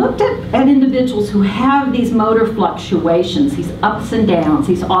we looked at individuals who have these motor fluctuations, these ups and downs,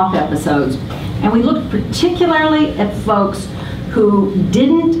 these off episodes. And we looked particularly at folks who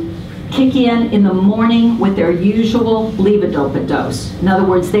didn't kick in the morning with their usual levodopa dose. In other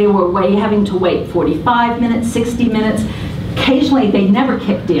words, they were having to wait 45 minutes, 60 minutes. Occasionally, they never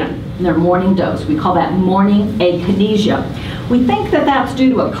kicked in their morning dose. We call that morning akinesia. We think that that's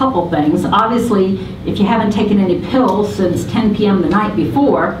due to a couple things. Obviously, if you haven't taken any pills since 10 p.m. the night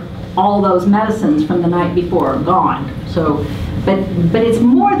before, all those medicines from the night before are gone. So, but it's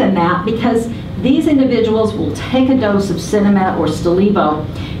more than that, because these individuals will take a dose of Cinemet or Stalevo,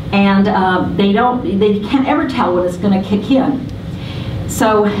 and they can't ever tell when it's going to kick in.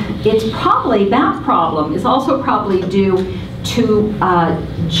 So it's probably, that problem is also probably due to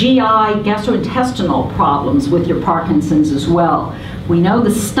GI, gastrointestinal problems with your Parkinson's as well. We know the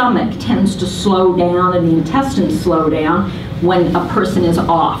stomach tends to slow down and the intestines slow down when a person is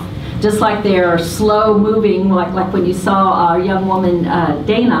off. Just like they're slow moving, like when you saw our young woman,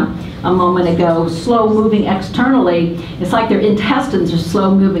 Dana, a moment ago, slow moving externally, it's like their intestines are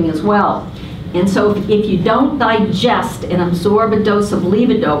slow moving as well. And so if you don't digest and absorb a dose of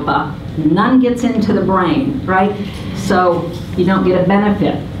levodopa, none gets into the brain, right? So you don't get a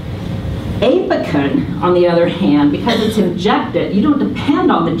benefit. APOKYN, on the other hand, because it's injected, you don't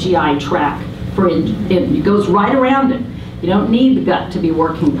depend on the GI tract for it. It goes right around it. You don't need the gut to be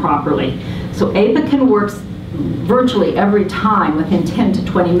working properly. So APOKYN works virtually every time within 10 to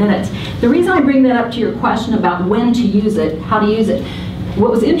 20 minutes. The reason I bring that up to your question about when to use it, how to use it, what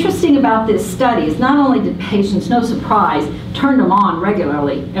was interesting about this study is not only did patients, no surprise, turn them on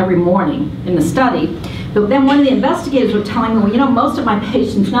regularly every morning in the study, but then one of the investigators were telling me, well, most of my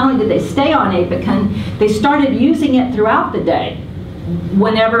patients, not only did they stay on APOKYN, they started using it throughout the day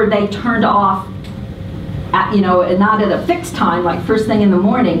whenever they turned off, not at a fixed time, like first thing in the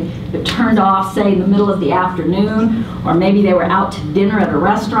morning, but turned off, say, in the middle of the afternoon, or maybe they were out to dinner at a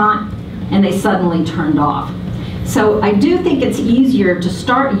restaurant, and they suddenly turned off. So I do think it's easier to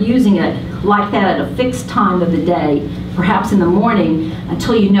start using it like that at a fixed time of the day, perhaps in the morning,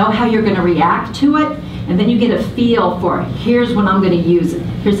 until you know how you're going to react to it, and then you get a feel for, here's when I'm going to use it.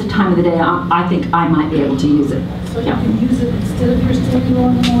 Here's the time of the day I think I might be able to use it. So you can use it instead of your Stalevo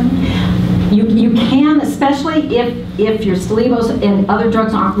in the morning? You can, especially if your Stalevo's and other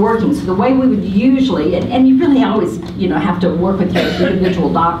drugs aren't working. So the way we would usually, and you really always, have to work with your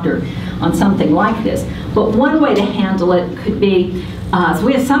individual doctor on something like this. But one way to handle it could be, so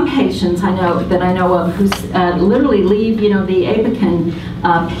we have some patients I know of who literally leave, the APOKYN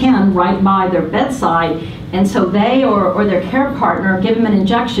pen right by their bedside, and so they or their care partner give them an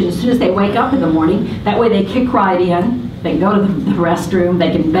injection as soon as they wake up in the morning. That way they kick right in. They can go to the restroom,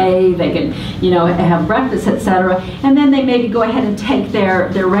 they can bathe, they can, have breakfast, etc. And then they maybe go ahead and take their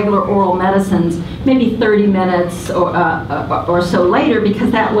regular oral medicines, maybe 30 minutes or so later,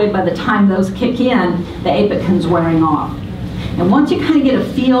 because that way by the time those kick in, the APOKYN's wearing off. And once you kind of get a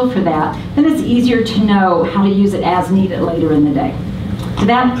feel for that, then it's easier to know how to use it as needed later in the day. Did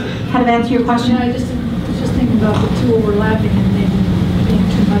that kind of answer your question? I was just thinking about the two overlapping and maybe being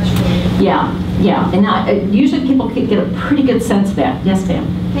too much for you. Yeah, and usually people can get a pretty good sense of that. Yes, ma'am?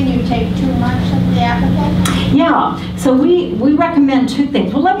 Can you take too much of the APOKYN? Yeah, so we recommend two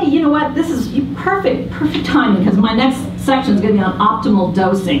things. Well, you know what, this is perfect timing, because my next section is going to be on optimal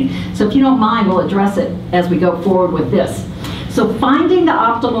dosing. So if you don't mind, we'll address it as we go forward with this. So finding the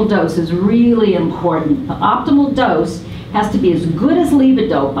optimal dose is really important. The optimal dose has to be as good as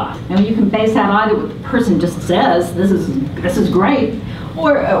levodopa. And you can base that either what the person just says, this is great,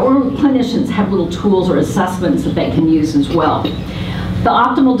 or clinicians have little tools or assessments that they can use as well. The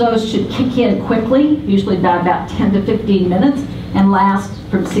optimal dose should kick in quickly, usually about 10 to 15 minutes, and last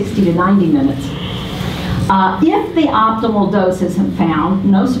from 60 to 90 minutes. If the optimal dose isn't found,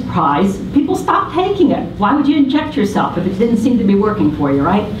 no surprise, people stop taking it. Why would you inject yourself if it didn't seem to be working for you,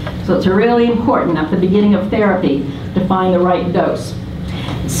 right? So it's really important at the beginning of therapy to find the right dose.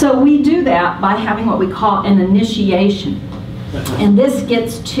 So we do that by having what we call an initiation. And this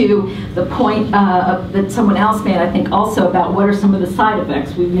gets to the point that someone else made, I think, also about what are some of the side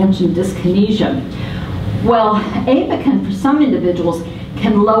effects. We mentioned dyskinesia. Well, APOKYN for some individuals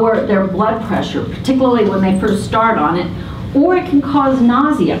can lower their blood pressure, particularly when they first start on it, or it can cause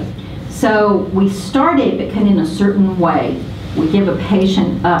nausea. So we start APOKYN in a certain way. We give a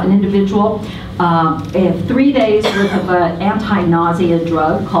patient, an individual, 3 days worth of an anti-nausea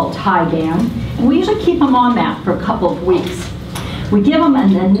drug called Tygan, and we usually keep them on that for a couple of weeks. We give them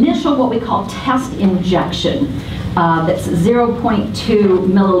an initial, what we call test injection, that's 0.2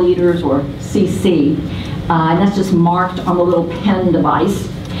 milliliters or cc, and that's just marked on the little pen device.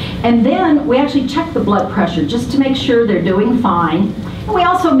 And then we actually check the blood pressure just to make sure they're doing fine. And we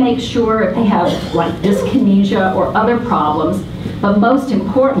also make sure if they have like dyskinesia or other problems, but most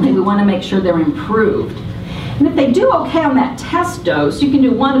importantly, we want to make sure they're improved. And if they do okay on that test dose, you can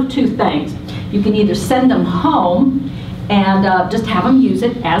do one of two things. You can either send them home and just have them use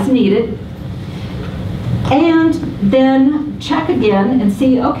it as needed, and then check again and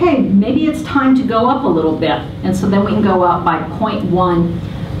see, okay, maybe it's time to go up a little bit. And so then we can go up by 0.1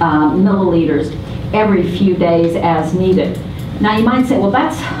 milliliters every few days as needed. Now you might say, well,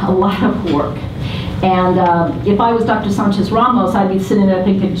 that's a lot of work. And if I was Dr. Sanchez-Ramos, I'd be sitting there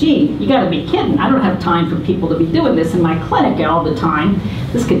thinking, gee, you gotta be kidding. I don't have time for people to be doing this in my clinic all the time.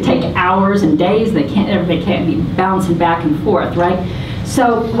 This could take hours and days. They can't be bouncing back and forth, right?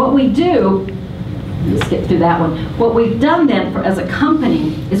 So what we do, let's get through that one. What we've done then as a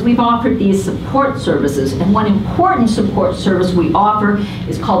company is we've offered these support services, and one important support service we offer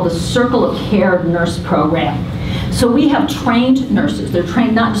is called the Circle of Care Nurse Program. So we have trained nurses. They're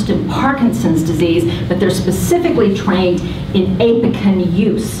trained not just in Parkinson's disease, but they're specifically trained in APOKYN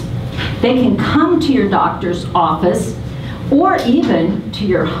use. They can come to your doctor's office or even to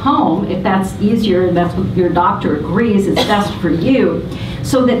your home if that's easier and that's what your doctor agrees is best for you,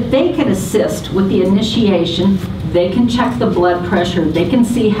 so that they can assist with the initiation. They can check the blood pressure. They can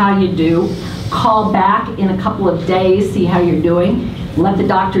see how you do. Call back in a couple of days, see how you're doing. Let the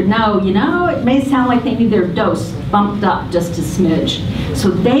doctor know, it may sound like they need their dose bumped up just a smidge. So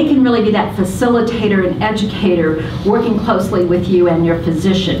they can really be that facilitator and educator working closely with you and your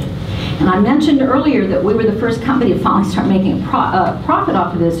physician. And I mentioned earlier that we were the first company to finally start making a profit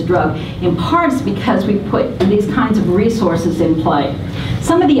off of this drug, in parts because we put these kinds of resources in play.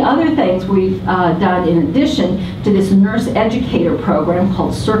 Some of the other things we've done in addition to this nurse educator program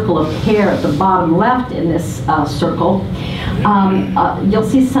called Circle of Care at the bottom left in this circle, you'll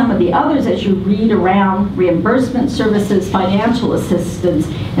see some of the others as you read around: reimbursement services, financial assistance,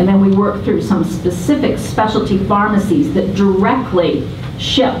 and then we work through some specific specialty pharmacies that directly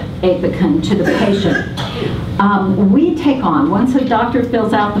ship APOKYN to the patient. We take on, once a doctor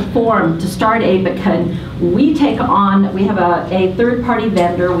fills out the form to start APOKYN, we have a third-party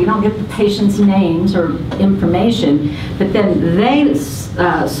vendor. We don't get the patient's names or information, but then they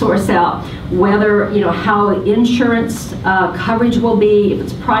source out whether, how insurance coverage will be, if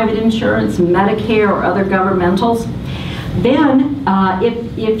it's private insurance, Medicare, or other governmentals. Then,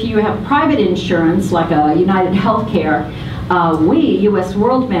 if you have private insurance, like a United Healthcare, we, U.S.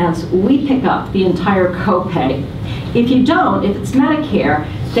 World Meds, we pick up the entire copay. If you don't, if it's Medicare,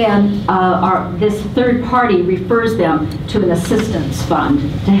 then this third party refers them to an assistance fund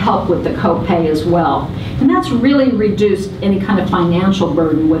to help with the copay as well. And that's really reduced any kind of financial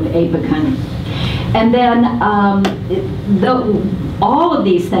burden with APOKYN. And then all of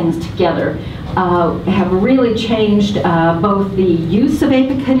these things together have really changed both the use of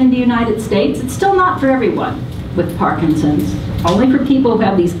APOKYN in the United States. It's still not for everyone with Parkinson's, only for people who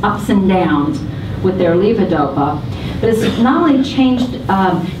have these ups and downs with their levodopa. But it's not only changed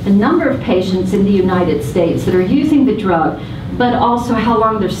the number of patients in the United States that are using the drug, but also how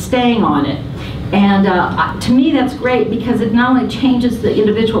long they're staying on it. And to me, that's great because it not only changes the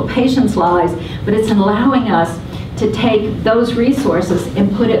individual patients' lives, but it's allowing us to take those resources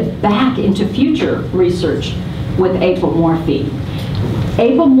and put it back into future research with apomorphine.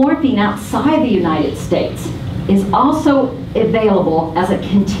 Apomorphine outside the United States is also available as a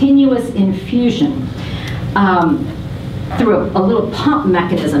continuous infusion through a little pump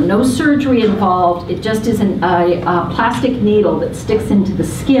mechanism. No surgery involved. It just is a plastic needle that sticks into the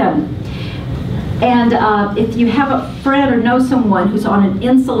skin. And if you have a friend or know someone who's on an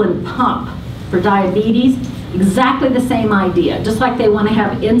insulin pump for diabetes, exactly the same idea. Just like they want to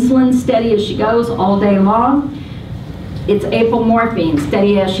have insulin steady as she goes all day long, it's apomorphine,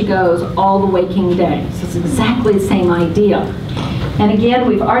 steady as she goes all the waking day. So it's exactly the same idea. And again,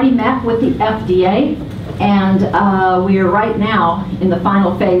 we've already met with the FDA, and we are right now in the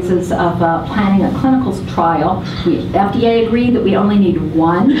final phases of planning a clinical trial. FDA agreed that we only need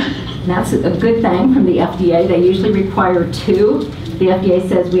one, and that's a good thing from the FDA. They usually require two. The FDA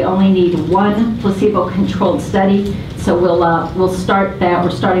says we only need one placebo-controlled study, so we'll start that. We're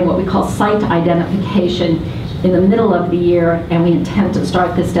starting what we call site identification in the middle of the year, and we intend to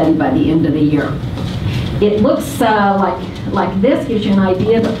start the study by the end of the year. It looks like this, gives you an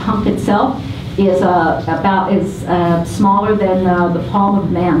idea. The pump itself is smaller than the palm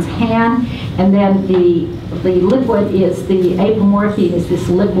of man's hand, and then the liquid is the apomorphine is this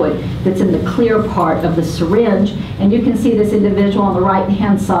liquid that's in the clear part of the syringe, and you can see this individual on the right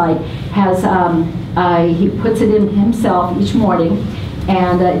hand side has he puts it in himself each morning,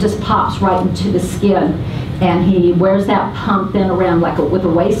 and it just pops right into the skin, and he wears that pump then around like with a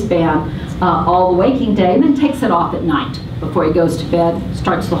waistband all the waking day, and then takes it off at night before he goes to bed,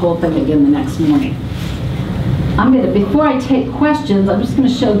 starts the whole thing again the next morning. Before I take questions, I'm just going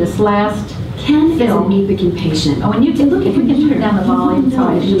to show this last Ken is an APOKYN patient. Oh, and you can look if we can turn down the volume.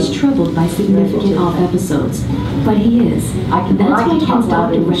 Sorry, he's troubled by significant off episodes, but he is. That's why Ken's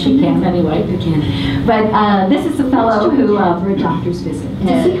doctor recommended anyway. APOKYN. But this is a fellow who for a doctor's visit.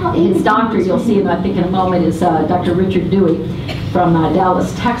 His doctor, you'll see him, I think, in a moment, is Dr. Richard Dewey from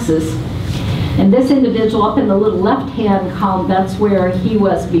Dallas, Texas. And this individual up in the little left-hand column, that's where he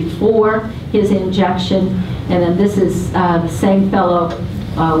was before his injection. And then this is the same fellow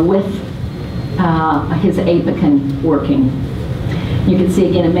with his APOKYN working. You can see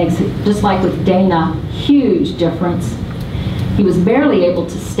again, it makes, just like with Dana, huge difference. He was barely able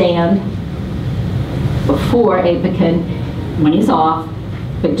to stand before APOKYN when he's off,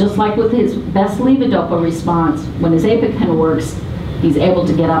 but just like with his best levodopa response, when his APOKYN works, he's able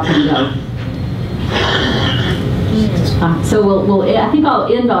to get up and go. So I think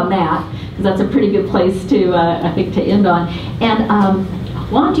I'll end on that, because that's a pretty good place to, I think, to end on. And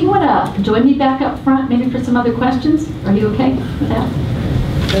Juan, do you want to join me back up front, maybe for some other questions? Are you okay with that?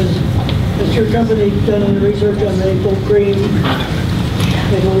 Has your company done any research on maple cream,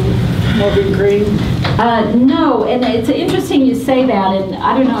 morphine cream? No, and it's interesting you say that, and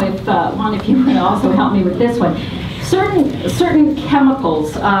I don't know if, Juan, if you want to also help me with this one. Certain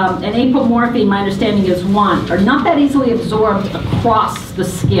chemicals, and apomorphine, my understanding is one, are not that easily absorbed across the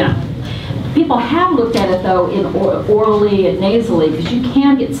skin. People have looked at it, though, in orally and nasally, because you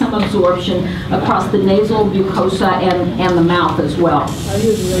can get some absorption across the nasal mucosa and the mouth as well. I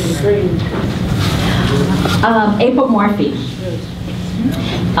use maple cream. Apomorphine.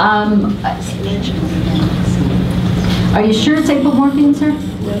 Are you sure it's apomorphine, sir?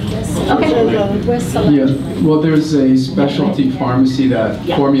 Okay. Yeah, well, there's a specialty pharmacy that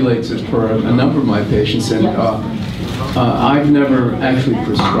formulates it for a number of my patients, and I've never actually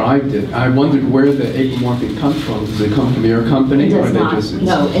prescribed it. I wondered where the apomorphine comes from. Does it come from your company? It does or they not, just,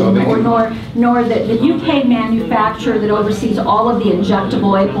 no, so they can- nor the UK manufacturer that oversees all of the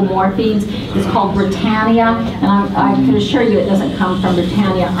injectable apomorphines is called Britannia, and I can assure you it doesn't come from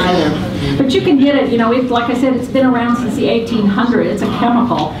Britannia either. But you can get it, you know, like I said, it's been around since the 1800s. It's a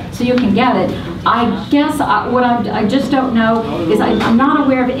chemical, so you can get it. I guess what I just don't know is I'm not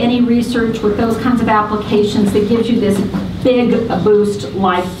aware of any research with those kinds of applications that gives you this big boost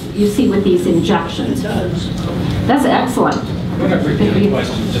like you see with these injections. That's excellent.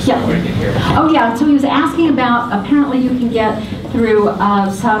 Yeah. Oh yeah, so he was asking about, apparently you can get through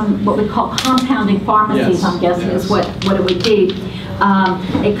some, what we call compounding pharmacies, Yes, I'm guessing yes. is what it would be.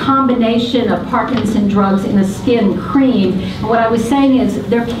 A combination of Parkinson drugs in a skin cream. And what I was saying is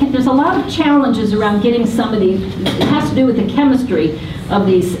there's a lot of challenges around getting some of these. It has to do with the chemistry of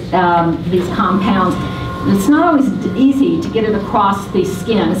these compounds. It's not always easy to get it across the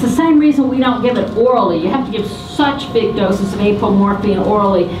skin. It's the same reason we don't give it orally. You have to give such big doses of apomorphine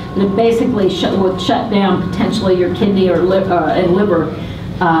orally that it basically would shut down potentially your kidney or liver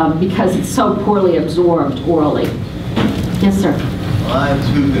because it's so poorly absorbed orally. Yes, sir. Well, I have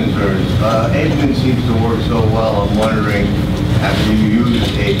two concerns. APOKYN seems to work so well. I'm wondering, after you use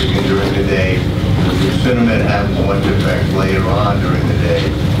APOKYN during the day, does cinnamon have much effect later on during the day?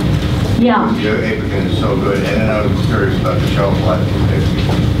 Yeah. Your APOKYN is so good. And then I was curious about the shelf life of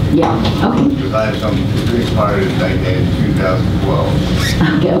APOKYN. Yeah, okay. Because I have some expired in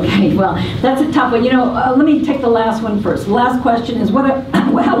 2012. Okay, well, that's a tough one. You know, let me take the last one first. The last question is,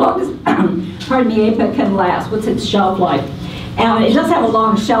 how long does, pardon me, APOKYN last? What's its shelf life? And it does have a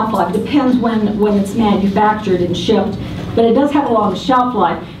long shelf life. It depends when it's manufactured and shipped, but it does have a long shelf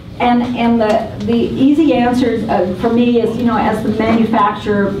life. And the easy answer for me is, you know, as the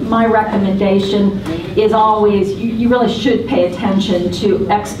manufacturer, my recommendation is always, you really should pay attention to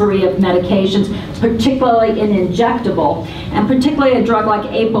expiry of medications, particularly in injectable, and particularly a drug like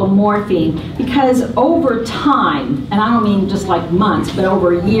apomorphine, because over time, and I don't mean just like months, but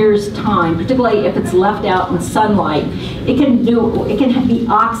over a year's time, particularly if it's left out in sunlight, it can be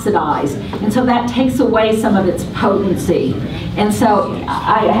oxidized, and so that takes away some of its potency. And so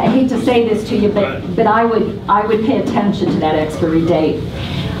I hate to say this to you, but I would pay attention to that expiry date.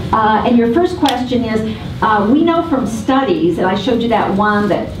 And your first question is, we know from studies, and I showed you that one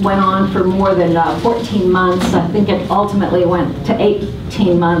that went on for more than 14 months. I think it ultimately went to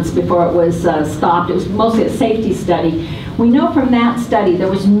 18 months before it was stopped. It was mostly a safety study. We know from that study there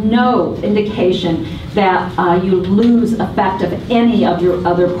was no indication that you lose effect of any of your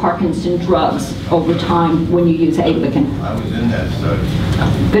other Parkinson drugs over time when you use APOKYN. I was in that study.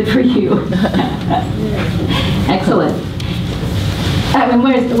 Good for you. Excellent. And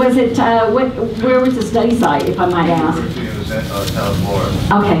where was the study site, if I might ask? University of South Florida.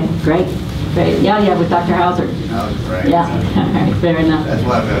 Okay, great. Great. Yeah, with Dr. Hauser. That was great. Yeah, all right, fair enough. That's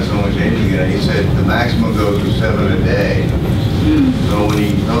why I've got so much APOKYN. He said the maximum dose was 7 a day. So when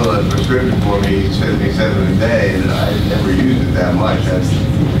he filled out the prescription for me, he said me 7 a day, and I never used it that much. That's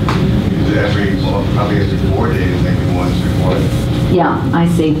used it probably every 4 days, maybe once or twice. Yeah, I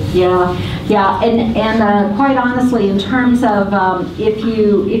see. Yeah, and quite honestly, in terms of if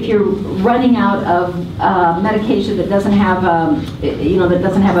you're running out of medication that doesn't have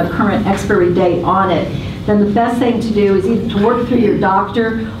a current expiry date on it, then the best thing to do is either to work through your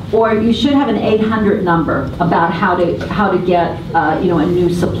doctor, or you should have an 800 number about how to get a new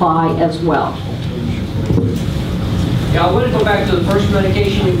supply as well. Yeah, I want to go back to the first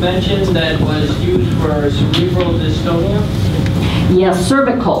medication you mentioned that was used for cerebral dystonia. Yes,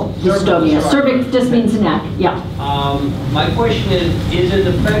 cervical dystonia. Cervix just means neck. Yeah. My question is it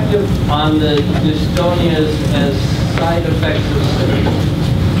effective on the dystonias as side effects of symptoms?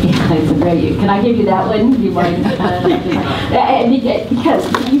 Yeah, it's a great. Can I give you that one? Do you mind?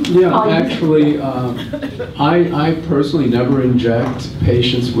 Yeah, actually, I personally never inject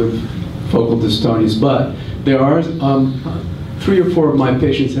patients with focal dystonias, but there are 3 or 4 of my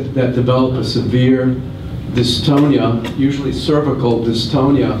patients that develop a severe dystonia, usually cervical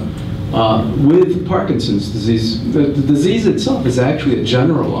dystonia, with Parkinson's disease. The disease itself is actually a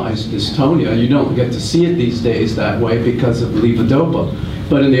generalized dystonia. You don't get to see it these days that way because of levodopa.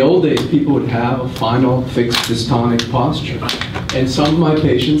 But in the old days, people would have a final fixed dystonic posture. And some of my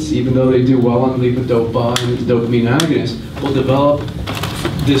patients, even though they do well on levodopa and dopamine agonists, will develop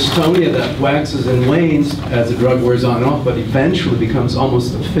dystonia that waxes and wanes as the drug wears on and off, but eventually becomes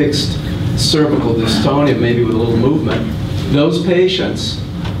almost a fixed cervical dystonia, maybe with a little movement. Those patients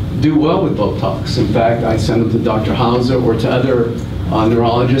do well with Botox. In fact, I send them to Dr. Hauser or to other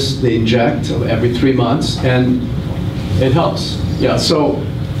neurologists. They inject every 3 months, and It helps. Yeah. So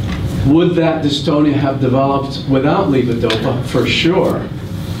would that dystonia have developed without levodopa? For sure.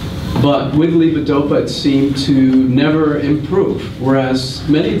 But with levodopa, it seemed to never improve. Whereas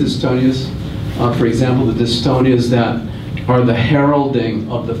many dystonias, for example, the dystonias that are the heralding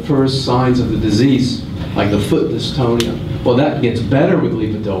of the first signs of the disease, like the foot dystonia, well, that gets better with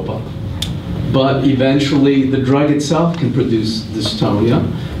levodopa. But eventually, the drug itself can produce dystonia.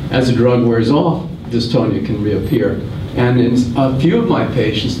 As the drug wears off, dystonia can reappear. And in a few of my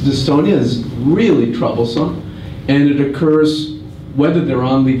patients, dystonia is really troublesome, and it occurs whether they're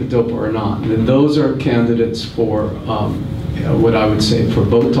on levodopa or not. And those are candidates for what I would say for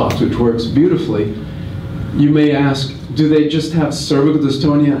Botox, which works beautifully. You may ask, do they just have cervical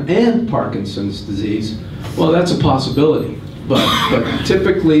dystonia and Parkinson's disease? Well, that's a possibility. But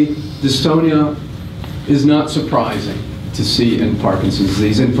typically, dystonia is not surprising to see in Parkinson's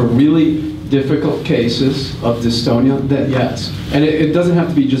disease. And for really difficult cases of dystonia, that yes. And it doesn't have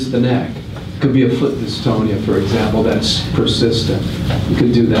to be just the neck. It could be a foot dystonia, for example, that's persistent. You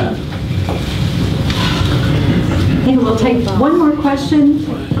could do that. Okay, we'll take one more question.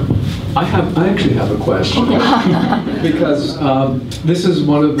 I actually have a question. Because this is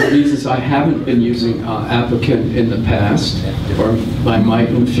one of the reasons I haven't been using APOKYN in the past, or I might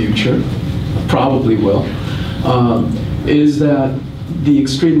in the future, probably will, is that the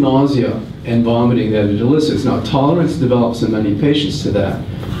extreme nausea and vomiting that it elicits. Now, tolerance develops in many patients to that,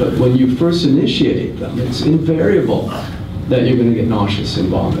 but when you first initiate them, it's invariable that you're going to get nauseous and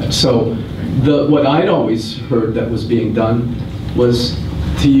vomit. So what I'd always heard that was being done was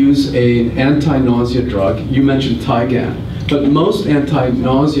to use an anti-nausea drug. You mentioned Tygan, but most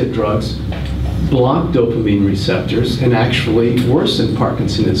anti-nausea drugs block dopamine receptors and actually worsen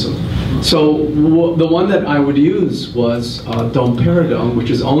Parkinsonism. So the one that I would use was domperidone, which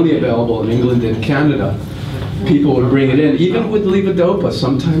is only available in England and Canada. People would bring it in, even with levodopa.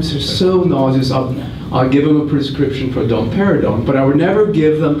 Sometimes they're so nauseous, I'll give them a prescription for domperidone, but I would never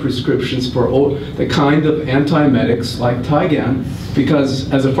give them prescriptions for the kind of antiemetics like Tygan,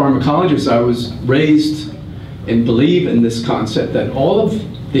 because as a pharmacologist, I was raised and believe in this concept that all of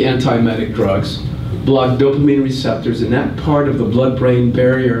the antiemetic drugs block dopamine receptors in that part of the blood-brain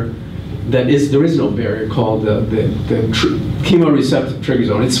barrier there is no barrier called the chemoreceptive trigger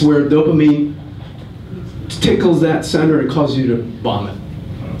zone. It's where dopamine tickles that center and causes you to vomit.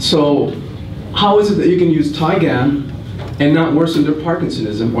 So how is it that you can use Tygan and not worsen their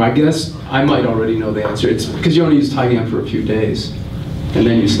Parkinsonism? Well, I guess I might already know the answer. It's because you only use Tygan for a few days, and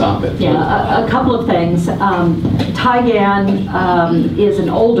then you stop it. Yeah, a couple of things. Tygan is an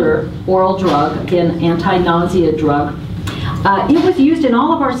older oral drug, an anti-nausea drug. It was used in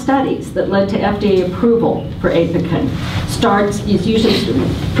all of our studies that led to FDA approval for APOKYN.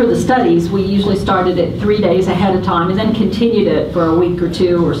 For the studies, we usually started it 3 days ahead of time and then continued it for a week or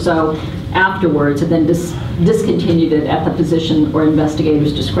two or so afterwards, and then discontinued it at the physician or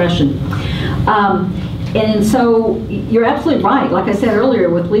investigator's discretion. And so you're absolutely right. Like I said earlier,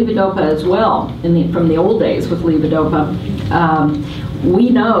 with levodopa as well, from the old days with levodopa, we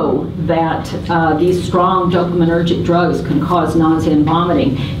know that these strong dopaminergic drugs can cause nausea and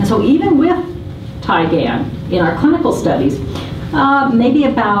vomiting. And so even with Tygan, in our clinical studies, maybe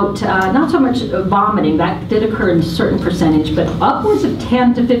about, not so much vomiting, that did occur in a certain percentage, but upwards of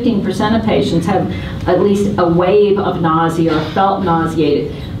 10 to 15% of patients have at least a wave of nausea or felt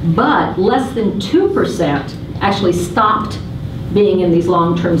nauseated. But less than 2% actually stopped being in these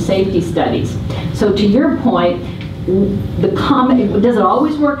long-term safety studies. So to your point, does it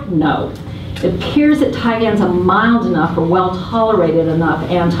always work? No. It appears that Tygan's a mild enough or well-tolerated enough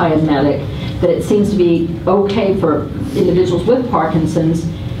antiemetic that it seems to be okay for individuals with Parkinson's,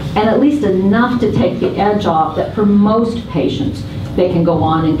 and at least enough to take the edge off that for most patients they can go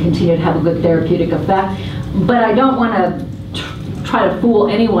on and continue to have a good therapeutic effect. But I don't want to try to fool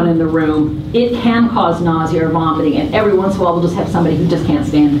anyone in the room. It can cause nausea or vomiting, and every once in a while we'll just have somebody who just can't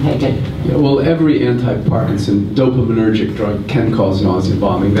stand to take it. Yeah, well, every anti-Parkinson dopaminergic drug can cause nausea and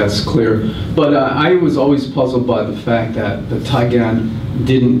vomiting, that's clear. But I was always puzzled by the fact that the Tygan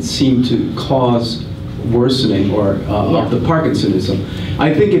didn't seem to cause worsening of the Parkinsonism.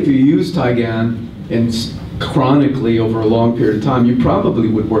 I think if you use Tygan and chronically over a long period of time, you probably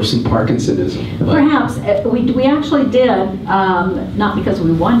would worsen Parkinsonism. Perhaps. We actually did, not because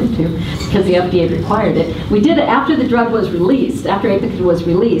we wanted to, because the FDA required it. We did it after the drug was released, after APOKYN was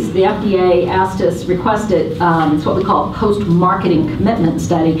released. The FDA requested, it's what we call a post-marketing commitment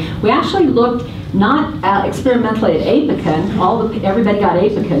study. We actually looked not experimentally at APOKYN, everybody got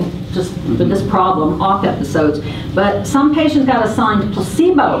APOKYN, just with this problem, off episodes. But some patients got assigned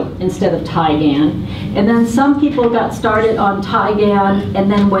placebo instead of Tygan. And then some people got started on Tygan and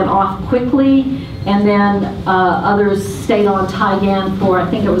then went off quickly. And then others stayed on Tygan for, I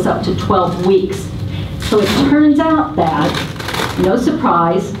think it was up to 12 weeks. So it turns out that, no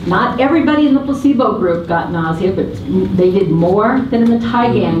surprise, not everybody in the placebo group got nausea, but they did more than in the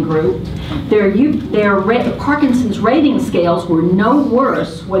Tygan group. Their Parkinson's rating scales were no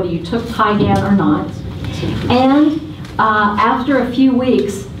worse whether you took Tygan or not. And after a few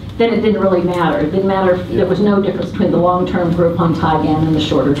weeks, then it didn't really matter. It didn't matter, there was no difference between the long-term group on Tygan and the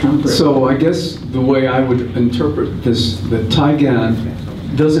shorter-term group. So I guess the way I would interpret this, that Tygan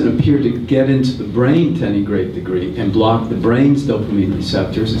doesn't appear to get into the brain to any great degree and block the brain's dopamine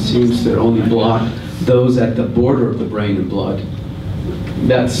receptors. It seems to only block those at the border of the brain and blood.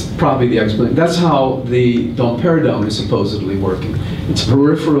 That's probably the explanation. That's how the domperidone is supposedly working. It's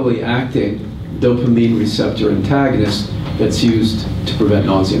peripherally acting dopamine receptor antagonist that's used to prevent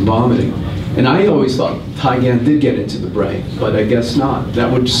nausea and vomiting. And I always thought Tygan did get into the brain, but I guess not. That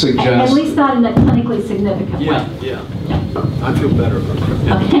would suggest... At least not in a clinically significant way. Yeah. I feel better about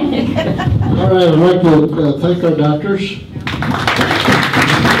that. Okay. All right, I'd like to thank our doctors.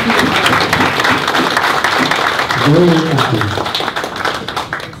 Very interesting.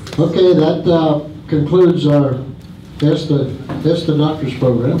 Okay, that concludes our Ask the Doctors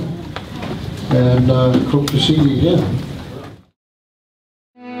program. And hope to see you again.